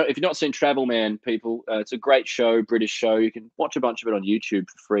if you've not seen Travel Man, people, it's a great show, British show. You can watch a bunch of it on YouTube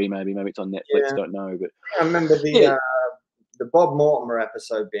for free. Maybe it's on Netflix. Yeah, Don't know, but I remember yeah, the Bob Mortimer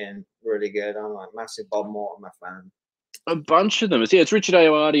episode being really good. I'm like massive Bob Mortimer fan. a bunch of them. It's Richard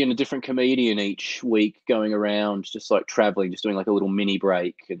Ayoade and a different comedian each week going around, just like traveling, just doing like a little mini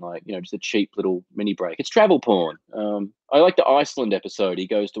break and like just a cheap little mini break. It's travel porn. I like the Iceland episode. He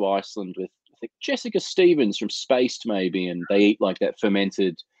goes to Iceland with I think Jessica Stevens from Spaced maybe, and they eat like that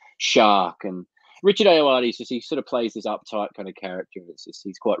fermented shark. And Richard Ayoade he sort of plays this uptight kind of character. It's just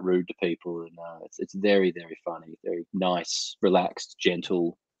he's quite rude to people, and it's very very funny, very nice, relaxed,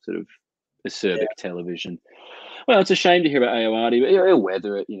 gentle sort of acerbic television. Well, it's a shame to hear about Ayoade, but he'll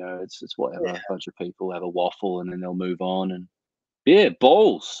weather it. It's whatever. Yeah. A bunch of people have a waffle and then they'll move on. And yeah,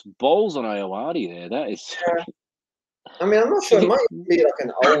 balls on Ayoade there. That is. Yeah. I mean, I'm not sure. It might be like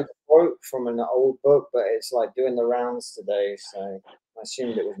an old quote from an old book, but it's like doing the rounds today. So I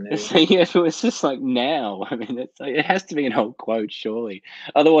assumed it was new. Yeah, if it was just like now, I mean, it has to be an old quote, surely.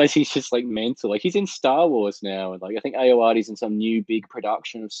 Otherwise, he's just like mental. Like he's in Star Wars now, and like I think Ayoade's in some new big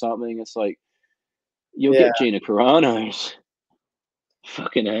production of something. It's like you'll get Gina Carano's.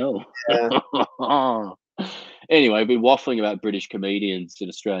 Fucking hell. Yeah. Anyway, we've been waffling about British comedians and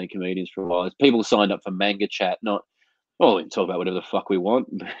Australian comedians for a while. People signed up for Manga Chat, not, well, we can talk about whatever the fuck we want.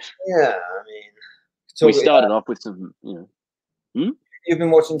 Yeah, I mean, We started off with some, You've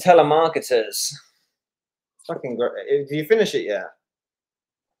been watching Telemarketers. Fucking great. Do you finish it yet?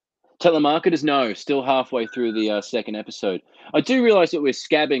 Telemarketers, no, still halfway through the second episode. I do realize that we're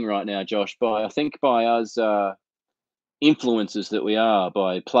scabbing right now, Josh, I think by us influencers that we are,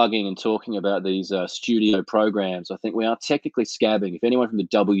 by plugging and talking about these studio programs, I think we are technically scabbing. If anyone from the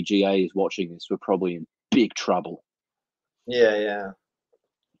WGA is watching this, we're probably in big trouble. Yeah.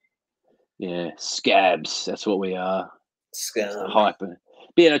 Yeah, scabs. That's what we are. Scam. Hyper.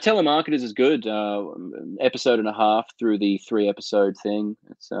 But yeah, Telemarketers is good. Episode and a half through the 3-episode thing.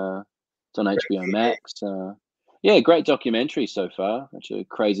 It's on HBO Max. Yeah, great documentary so far. Actually,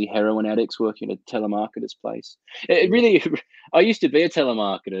 crazy heroin addicts working at a telemarketer's place. It really, I used to be a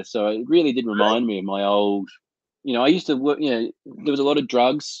telemarketer, so it really did remind me of my old. I used to work. There was a lot of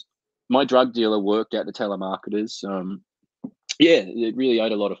drugs. My drug dealer worked at the telemarketers. Yeah, it really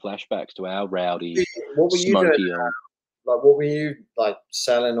owed a lot of flashbacks to our rowdy, what were you smoky doing? Like, what were you like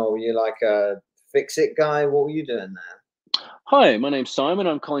selling, or were you like a fix-it guy? What were you doing there? Hi, my name's Simon.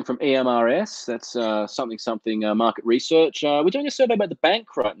 I'm calling from EMRS. That's something market research. We're doing a survey about the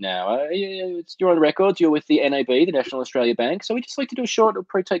bank right now. You're on the record. You're with the NAB, the National Australia Bank. So we just like to do a short. It'll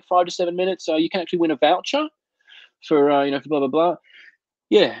probably take 5 to 7 minutes. You can actually win a voucher for for blah blah blah.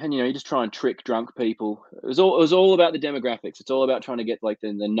 Yeah, and you just try and trick drunk people. It was all about the demographics. It's all about trying to get like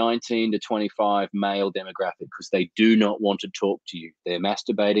the 19 to 25 male demographic, because they do not want to talk to you. They're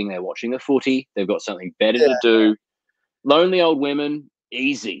masturbating. They're watching the footy. They've got something better to do. Lonely old women,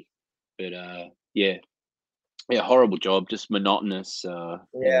 easy, but yeah, horrible job, just monotonous.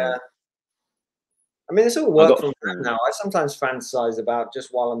 Yeah. I mean, it's all work from home now. I sometimes fantasize about just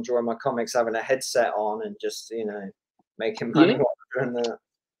while I'm drawing my comics, having a headset on and just making money while I'm doing that.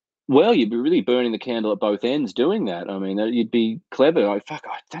 Well, you'd be really burning the candle at both ends doing that. I mean, you'd be clever.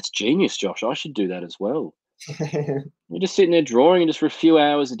 That's genius, Josh. I should do that as well. You're just sitting there drawing, and just for a few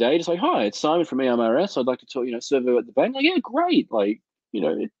hours a day, just like, hi, it's Simon from EMRS. I'd like to talk, survey at the bank. Like, yeah, great. Like,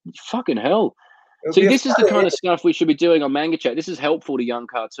 fucking hell. See, this is the kind of stuff we should be doing on Manga Chat. This is helpful to young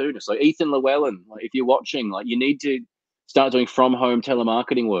cartoonists. Like Ethan Llewellyn, like if you're watching, like you need to start doing from home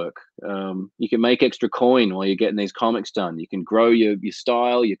telemarketing work. You can make extra coin while you're getting these comics done. You can grow your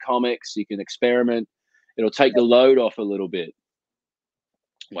style, your comics. You can experiment. It'll take the load off a little bit.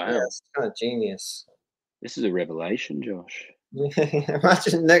 Wow. Yeah, it's kind of genius. This is a revelation, Josh.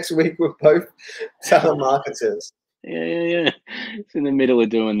 Imagine next week we're both telemarketers. Yeah. It's in the middle of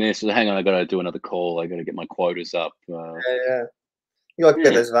doing this. So hang on, I got to do another call. I got to get my quotas up. Yeah. You got to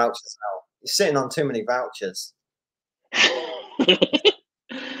get those vouchers out. You're sitting on too many vouchers.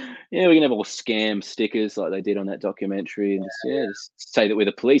 Yeah, we can have all scam stickers like they did on that documentary, and just say that we're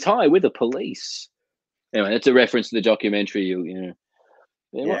the police. Hi, we're the police. Anyway, that's a reference to the documentary.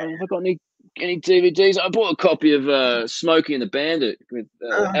 Have I got any DVDs? I bought a copy of Smokey and the Bandit with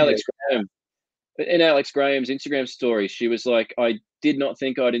Alex Graham. In Alex Graham's Instagram story, she was like, I did not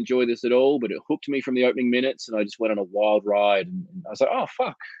think I'd enjoy this at all, but it hooked me from the opening minutes, and I just went on a wild ride. And I was like, oh,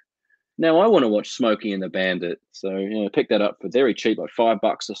 fuck. Now I want to watch Smokey and the Bandit. So, pick that up for very cheap, like $5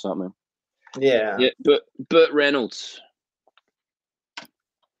 or something. Yeah. Yeah, but Burt Reynolds.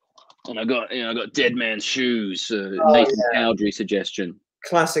 And I got Dead Man's Shoes, Oh, Nathan yeah. Cowdery suggestion.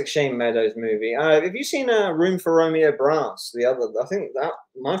 Classic Shane Meadows movie. Have you seen Room for Romeo Brass? I think that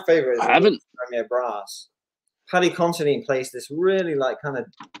my favorite is I haven't. Room for Romeo Brass. Paddy Considine plays this really like kind of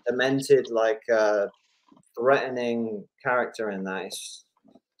demented, like threatening character in that. It's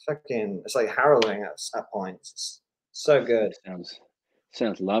like harrowing at points. It's so good.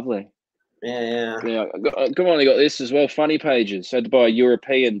 Sounds lovely. Yeah. Yeah, come on, I got this as well. Funny Pages. I had to buy a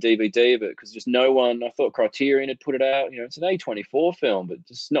European DVD of it because just no one. I thought Criterion had put it out. It's an A24 film, but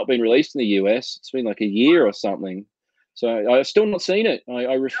it's not been released in the US. It's been like a year or something. So I've still not seen it.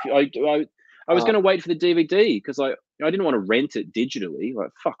 I was going to wait for the DVD because I didn't want to rent it digitally.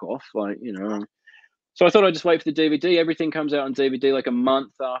 Like fuck off, So I thought I'd just wait for the DVD. Everything comes out on DVD like a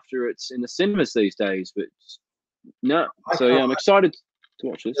month after it's in the cinemas these days. But no. So yeah, I'm excited to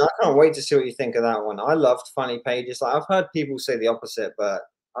watch this. I can't wait to see what you think of that one. I loved Funny Pages. Like I've heard people say the opposite, but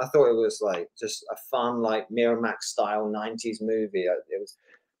I thought it was like just a fun, like Miramax style '90s movie. It was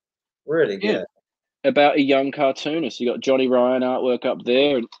really good. About a young cartoonist. You got Johnny Ryan artwork up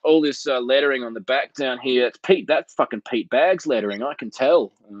there, and all this lettering on the back down here. It's Pete. That's fucking Pete Baggs lettering. I can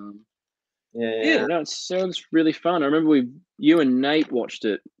tell. Yeah. No, it sounds really fun. I remember you and Nate watched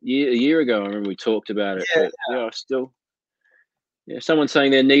it a year ago. I remember we talked about it. Yeah. But someone's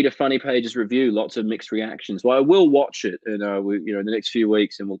saying they need a Funny Pages review. Lots of mixed reactions. Well, I will watch it, and in the next few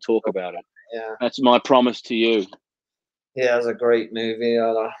weeks, and we'll talk about it. Yeah. That's my promise to you. Yeah, it was a great movie.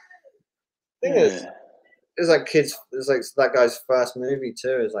 I think it's like kids. It's like that guy's first movie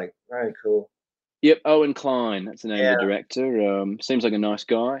too. It's like very cool. Yep, Owen Klein. That's the name of the director. Seems like a nice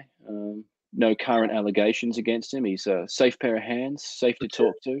guy. No current allegations against him. He's a safe pair of hands, safe to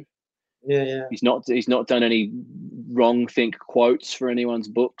talk to. Yeah. He's not done any wrong think quotes for anyone's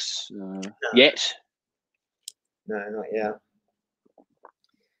books yet. No, not yet.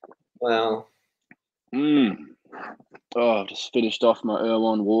 Well. Oh, just finished off my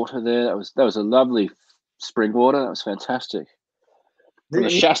Erewhon water there. That was a lovely spring water. That was fantastic. From the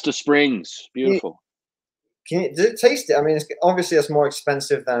Shasta Springs, beautiful. Does it taste it? I mean, obviously it's more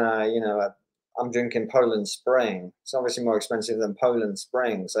expensive than I'm drinking Poland Spring. It's obviously more expensive than Poland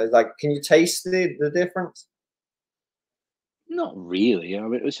Spring. So, like, can you taste the difference? Not really. I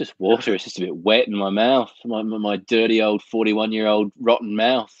mean, it was just water. It's just a bit wet in my mouth. My dirty old 41-year-old rotten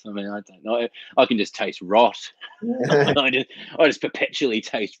mouth. I mean, I don't know. I can just taste rot. I just perpetually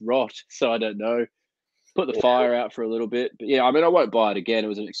taste rot. So I don't know. Put the fire out for a little bit. But yeah, I mean, I won't buy it again. It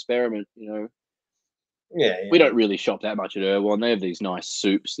was an experiment, Yeah. We don't really shop that much at Erewhon. They have these nice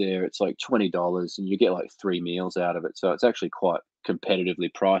soups there. It's like $20 and you get like 3 meals out of it. So it's actually quite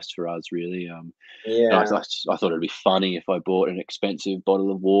competitively priced for us, really. I thought it'd be funny if I bought an expensive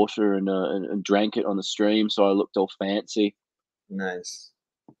bottle of water and drank it on the stream, so I looked all fancy. Nice.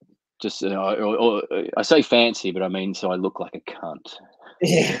 Just I say fancy, but I mean so I look like a cunt.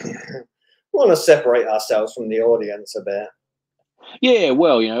 Yeah. We want to separate ourselves from the audience a bit. Yeah,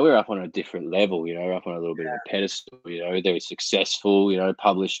 well, we're up on a different level. We're up on a little bit of a pedestal. They're successful.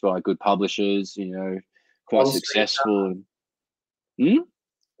 Published by good publishers. Quite successful.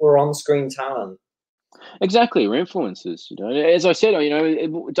 We're on-screen talent. Exactly, we're influencers. As I said,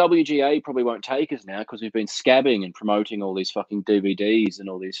 WGA probably won't take us now because we've been scabbing and promoting all these fucking DVDs and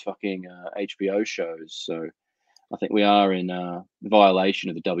all these fucking HBO shows. So I think we are in violation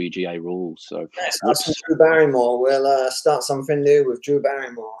of the WGA rules. So Drew Barrymore. We'll start something new with Drew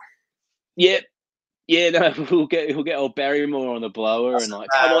Barrymore. Yep. Yeah, no, we'll get old Barrymore on the blower and come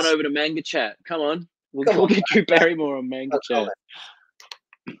on over to Manga Chat. Come on, we'll get Drew Barrymore on Manga Chat.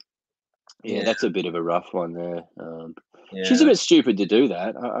 Yeah, that's a bit of a rough one there. She's a bit stupid to do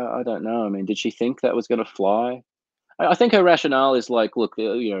that. I don't know. I mean, did she think that was going to fly? I think her rationale is like, look,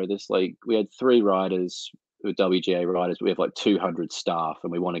 this we had 3 writers, WGA writers, but we have like 200 staff,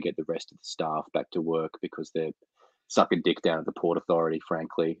 and we want to get the rest of the staff back to work because they're sucking dick down at the Port Authority,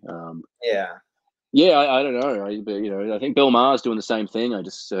 frankly. Yeah, I don't know. I think Bill Maher's doing the same thing. I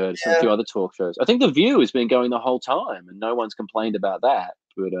just heard a few other talk shows. I think The View has been going the whole time, and no one's complained about that.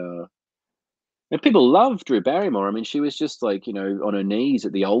 But and people love Drew Barrymore. I mean, she was just on her knees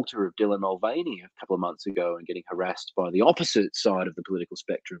at the altar of Dylan Mulvaney a couple of months ago and getting harassed by the opposite side of the political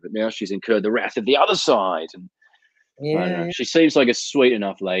spectrum. But now she's incurred the wrath of the other side. And I don't know. She seems like a sweet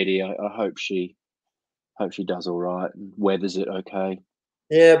enough lady. I hope she does all right and weathers it okay.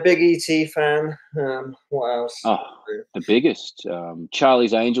 Yeah, big ET fan. What else? Oh, the biggest.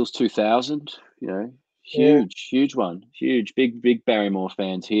 Charlie's Angels 2000. Huge one. Huge, big Barrymore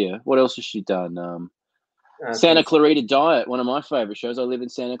fans here. What else has she done? Santa Clarita Diet, one of my favorite shows. I live in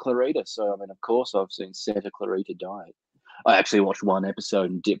Santa Clarita, so I mean, of course, I've seen Santa Clarita Diet. I actually watched one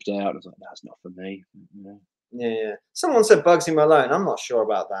episode and dipped out. I was like, that's not for me. Yeah. Someone said Bugsy Malone. I'm not sure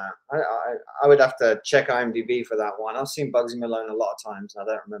about that. I would have to check IMDb for that one. I've seen Bugsy Malone a lot of times. And I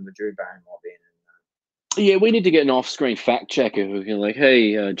don't remember Drew Barrymore being in Yeah, we need to get an off-screen fact checker who can like,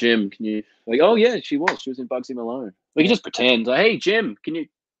 hey, Jim, can you like? Oh yeah, she was in Bugsy Malone. We can just pretend like, hey, Jim, can you?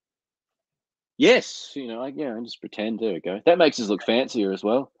 Yes, I just pretend. There we go. That makes us look fancier as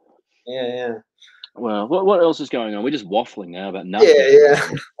well. Yeah. Well, what else is going on? We're just waffling now about nothing. Yeah.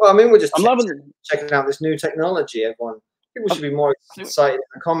 Well, I mean, we're just I'm loving checking out this new technology. People should be more excited in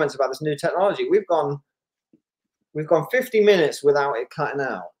the comments about this new technology. We've gone 50 minutes without it cutting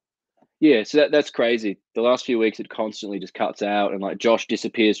out. Yeah, so that's crazy. The last few weeks, it constantly just cuts out, and like Josh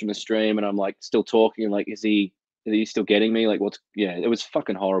disappears from the stream, and I'm like still talking, and like, is he still getting me? Like, it was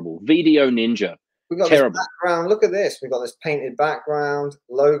fucking horrible. Video Ninja. We got terrible this background. Look at this. We got this painted background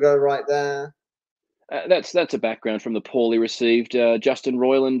logo right there. That's a background from the poorly received Justin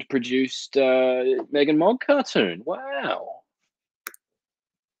Roiland produced Megan Mogg cartoon. Wow.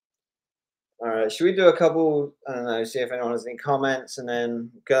 All right, should we do a couple? I don't know. See if anyone has any comments, and then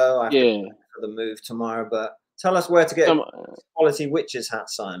go. Yeah. For the move tomorrow, but tell us where to get quality witches hat,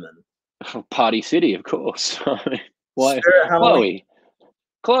 Simon. Party City, of course. Why,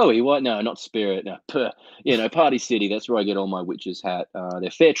 Chloe? What? No, not Spirit. No, Party City. That's where I get all my witches hat.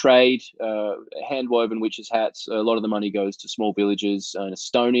 They're fair trade, hand woven witches hats. A lot of the money goes to small villages in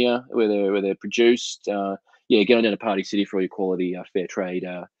Estonia where they're produced. Get on down to Party City for all your quality fair trade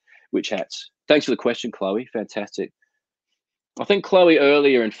witch hats. Thanks for the question, Chloe. Fantastic. I think Chloe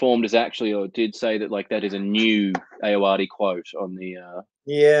earlier informed us actually, or did say that like that is a new Aoadi quote on the.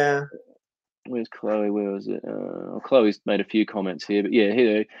 Yeah. Where's Chloe? Where was it? Chloe's made a few comments here, but yeah,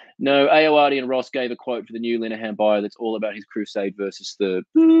 here. No, Aoadi and Ross gave a quote for the new Linehan bio that's all about his crusade versus the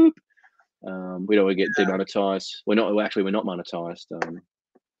boop. We don't want to get demonetized. We're not monetized.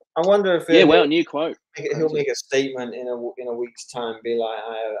 I wonder if new quote. He'll make a statement in a week's time, be like,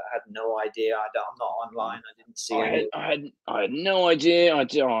 I had no idea. I'm not online. I didn't see it. I had no idea.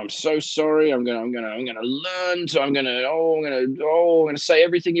 I'm so sorry. I'm gonna learn. So I'm gonna say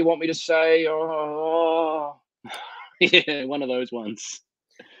everything you want me to say. Oh, yeah, one of those ones.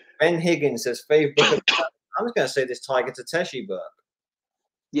 Ben Higgins says, "Fave book." I'm just gonna say this Tiger Tateshi book.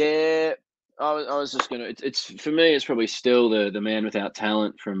 Yeah. I was just gonna. It's for me. It's probably still the Man Without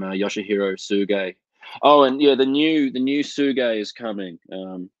Talent from Yoshihiro Suge. Oh, and yeah, the new Suge is coming.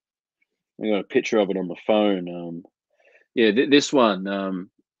 I got a picture of it on my phone. This one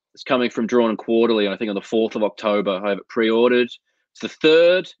is coming from Drawn and Quarterly. I think on the 4th of October. I have it pre-ordered. It's the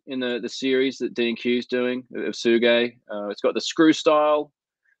third in the series that D&Q's doing of Suge. It's got the Screw Style,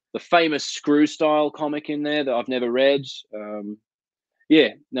 the famous Screw Style comic in there that I've never read.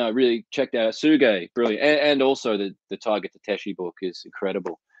 Really check that out. Suge, brilliant. And also the Tiger Tateshi book is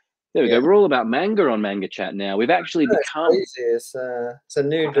incredible. There we go. We're all about manga on Manga Chat now. We've actually become... It's a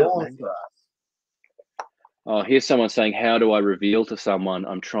new dawn for us. Oh, here's someone saying, how do I reveal to someone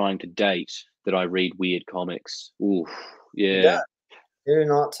I'm trying to date that I read weird comics? Ooh, yeah. Do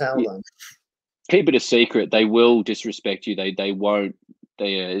not tell them. Keep it a secret. They will disrespect you. They won't.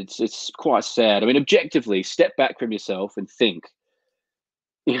 It's quite sad. I mean, objectively, step back from yourself and think.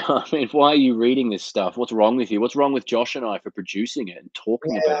 I mean, why are you reading this stuff? What's wrong with you? What's wrong with Josh and I for producing it and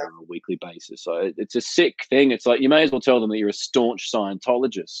talking about it on a weekly basis? So it's a sick thing. It's like you may as well tell them that you're a staunch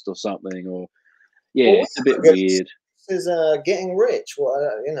Scientologist or something. Or it's a bit weird. This is getting rich. Well,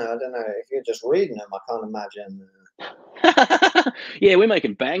 I don't know if you're just reading them. I can't imagine. Yeah, we're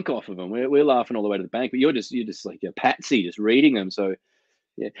making bank off of them. We're laughing all the way to the bank, but you're just like a patsy, just reading them. So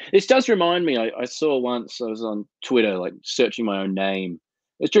yeah, this does remind me. I saw once I was on Twitter, like searching my own name.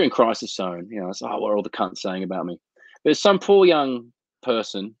 It was during Crisis Zone. I was like, what are all the cunts saying about me? There's some poor young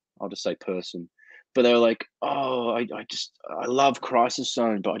person, I'll just say person, but they were like, oh, I love Crisis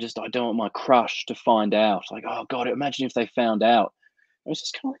Zone, but I don't want my crush to find out. Like, oh God, imagine if they found out. I was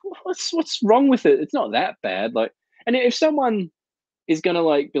just kind of like, what's wrong with it? It's not that bad. Like, and if someone is gonna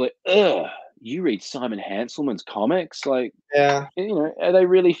like be like, ugh, you read Simon Hanselmann's comics, like, yeah, are they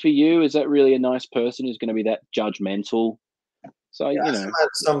really for you? Is that really a nice person who's going to be that judgmental? So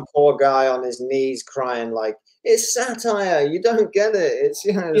some poor guy on his knees crying like, it's satire. You don't get it. It's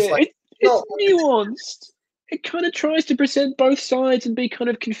like it's nuanced. It kind of tries to present both sides and be kind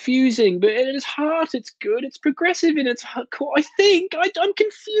of confusing, but in its heart, it's good. It's progressive in its heart. I think I'm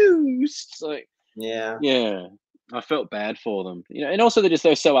confused. Like, yeah. I felt bad for them, and also they're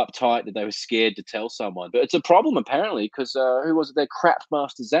so uptight that they were scared to tell someone. But it's a problem apparently because who was it? Their crap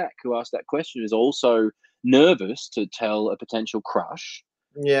master Zach, who asked that question, is also nervous to tell a potential crush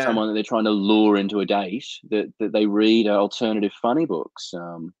Yeah. someone that they're trying to lure into a date, that they read alternative funny books.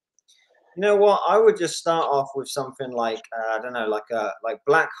 You know what? I would just start off with something like I don't know, like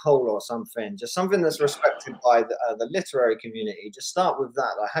Black Hole or something. Just something that's respected by the literary community. Just start with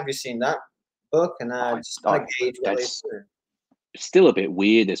that. Like, have you seen that book? And just kind of gauge what they That's do. still a bit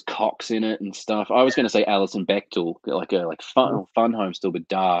weird. There's cocks in it and stuff. I was going to say Alison Bechdel, like fun home, still a bit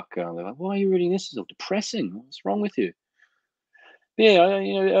dark. They're like, why are you reading this? It's all depressing. What's wrong with you?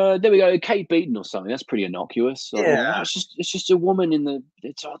 Yeah, there we go. Kate Beaton or something. That's pretty innocuous. Like, Yeah. it's just a woman in the.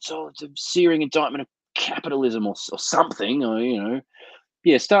 It's a searing indictment of capitalism or something. Or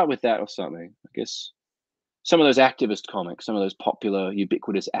yeah. Start with that or something. I guess some of those activist comics, some of those popular,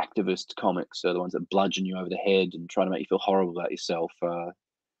 ubiquitous activist comics, are the ones that bludgeon you over the head and try to make you feel horrible about yourself.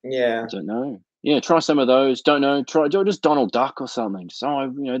 Yeah. I don't know. Yeah, try some of those. Don't know. Try just Donald Duck or something. Just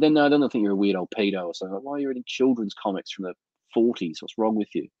then I don't think you're a weird old pedo or something. Like, why are you reading children's comics from the 40s? What's wrong with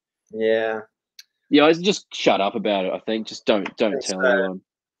you? Yeah. Yeah, just shut up about it. I think just don't tell anyone.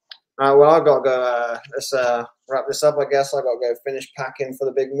 Well, I've got to go. Let's wrap this up. I guess I've got to go finish packing for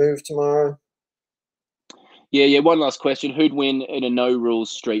the big move tomorrow. Yeah. One last question: who'd win in a no rules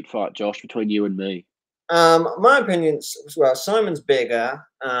street fight, Josh, between you and me? My opinion, well, Simon's bigger.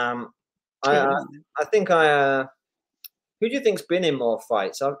 I think who do you think's been in more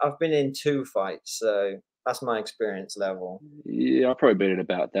fights? I've been in 2 fights, so that's my experience level. Yeah, I've probably been in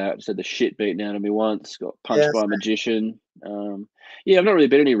about that. Just had the shit beaten out of me once. Got punched by a magician. Yeah, I've not really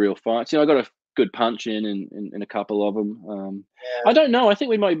been in any real fights. I got a good punch in a couple of them. Yeah. I don't know. I think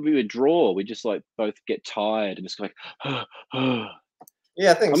we might be a draw. We just like both get tired and just like.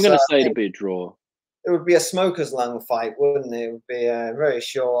 Yeah, I think I'm going to say it'd be a draw. It would be a smoker's lung fight, wouldn't it? It would be very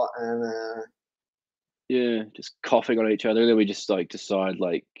short and. Yeah, just coughing on each other. And then we just like decide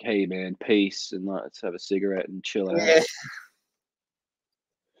like, hey man, peace, and let's have a cigarette and chill out. Yeah.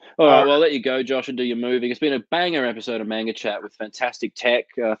 All right, well, I'll let you go, Josh, and do your moving. It's been a banger episode of Manga Chat with fantastic tech.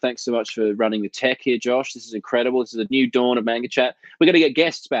 Thanks so much for running the tech here, Josh. This is incredible. This is a new dawn of Manga Chat. We're going to get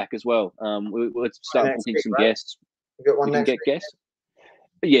guests back as well. Let's start booking some guests. We got one we can next get week. guests.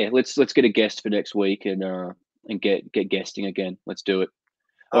 Yeah, let's get a guest for next week and get guesting again. Let's do it.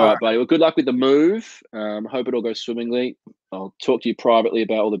 All right, buddy. Well, good luck with the move. Hope it all goes swimmingly. I'll talk to you privately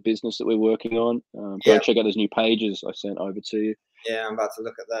about all the business that we're working on. Go check out those new pages I sent over to you. Yeah, I'm about to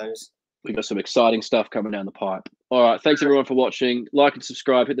look at those. We've got some exciting stuff coming down the pipe. All right. Thanks, everyone, for watching. Like and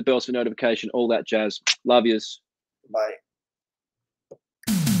subscribe. Hit the bells for notification. All that jazz. Love yous. Bye.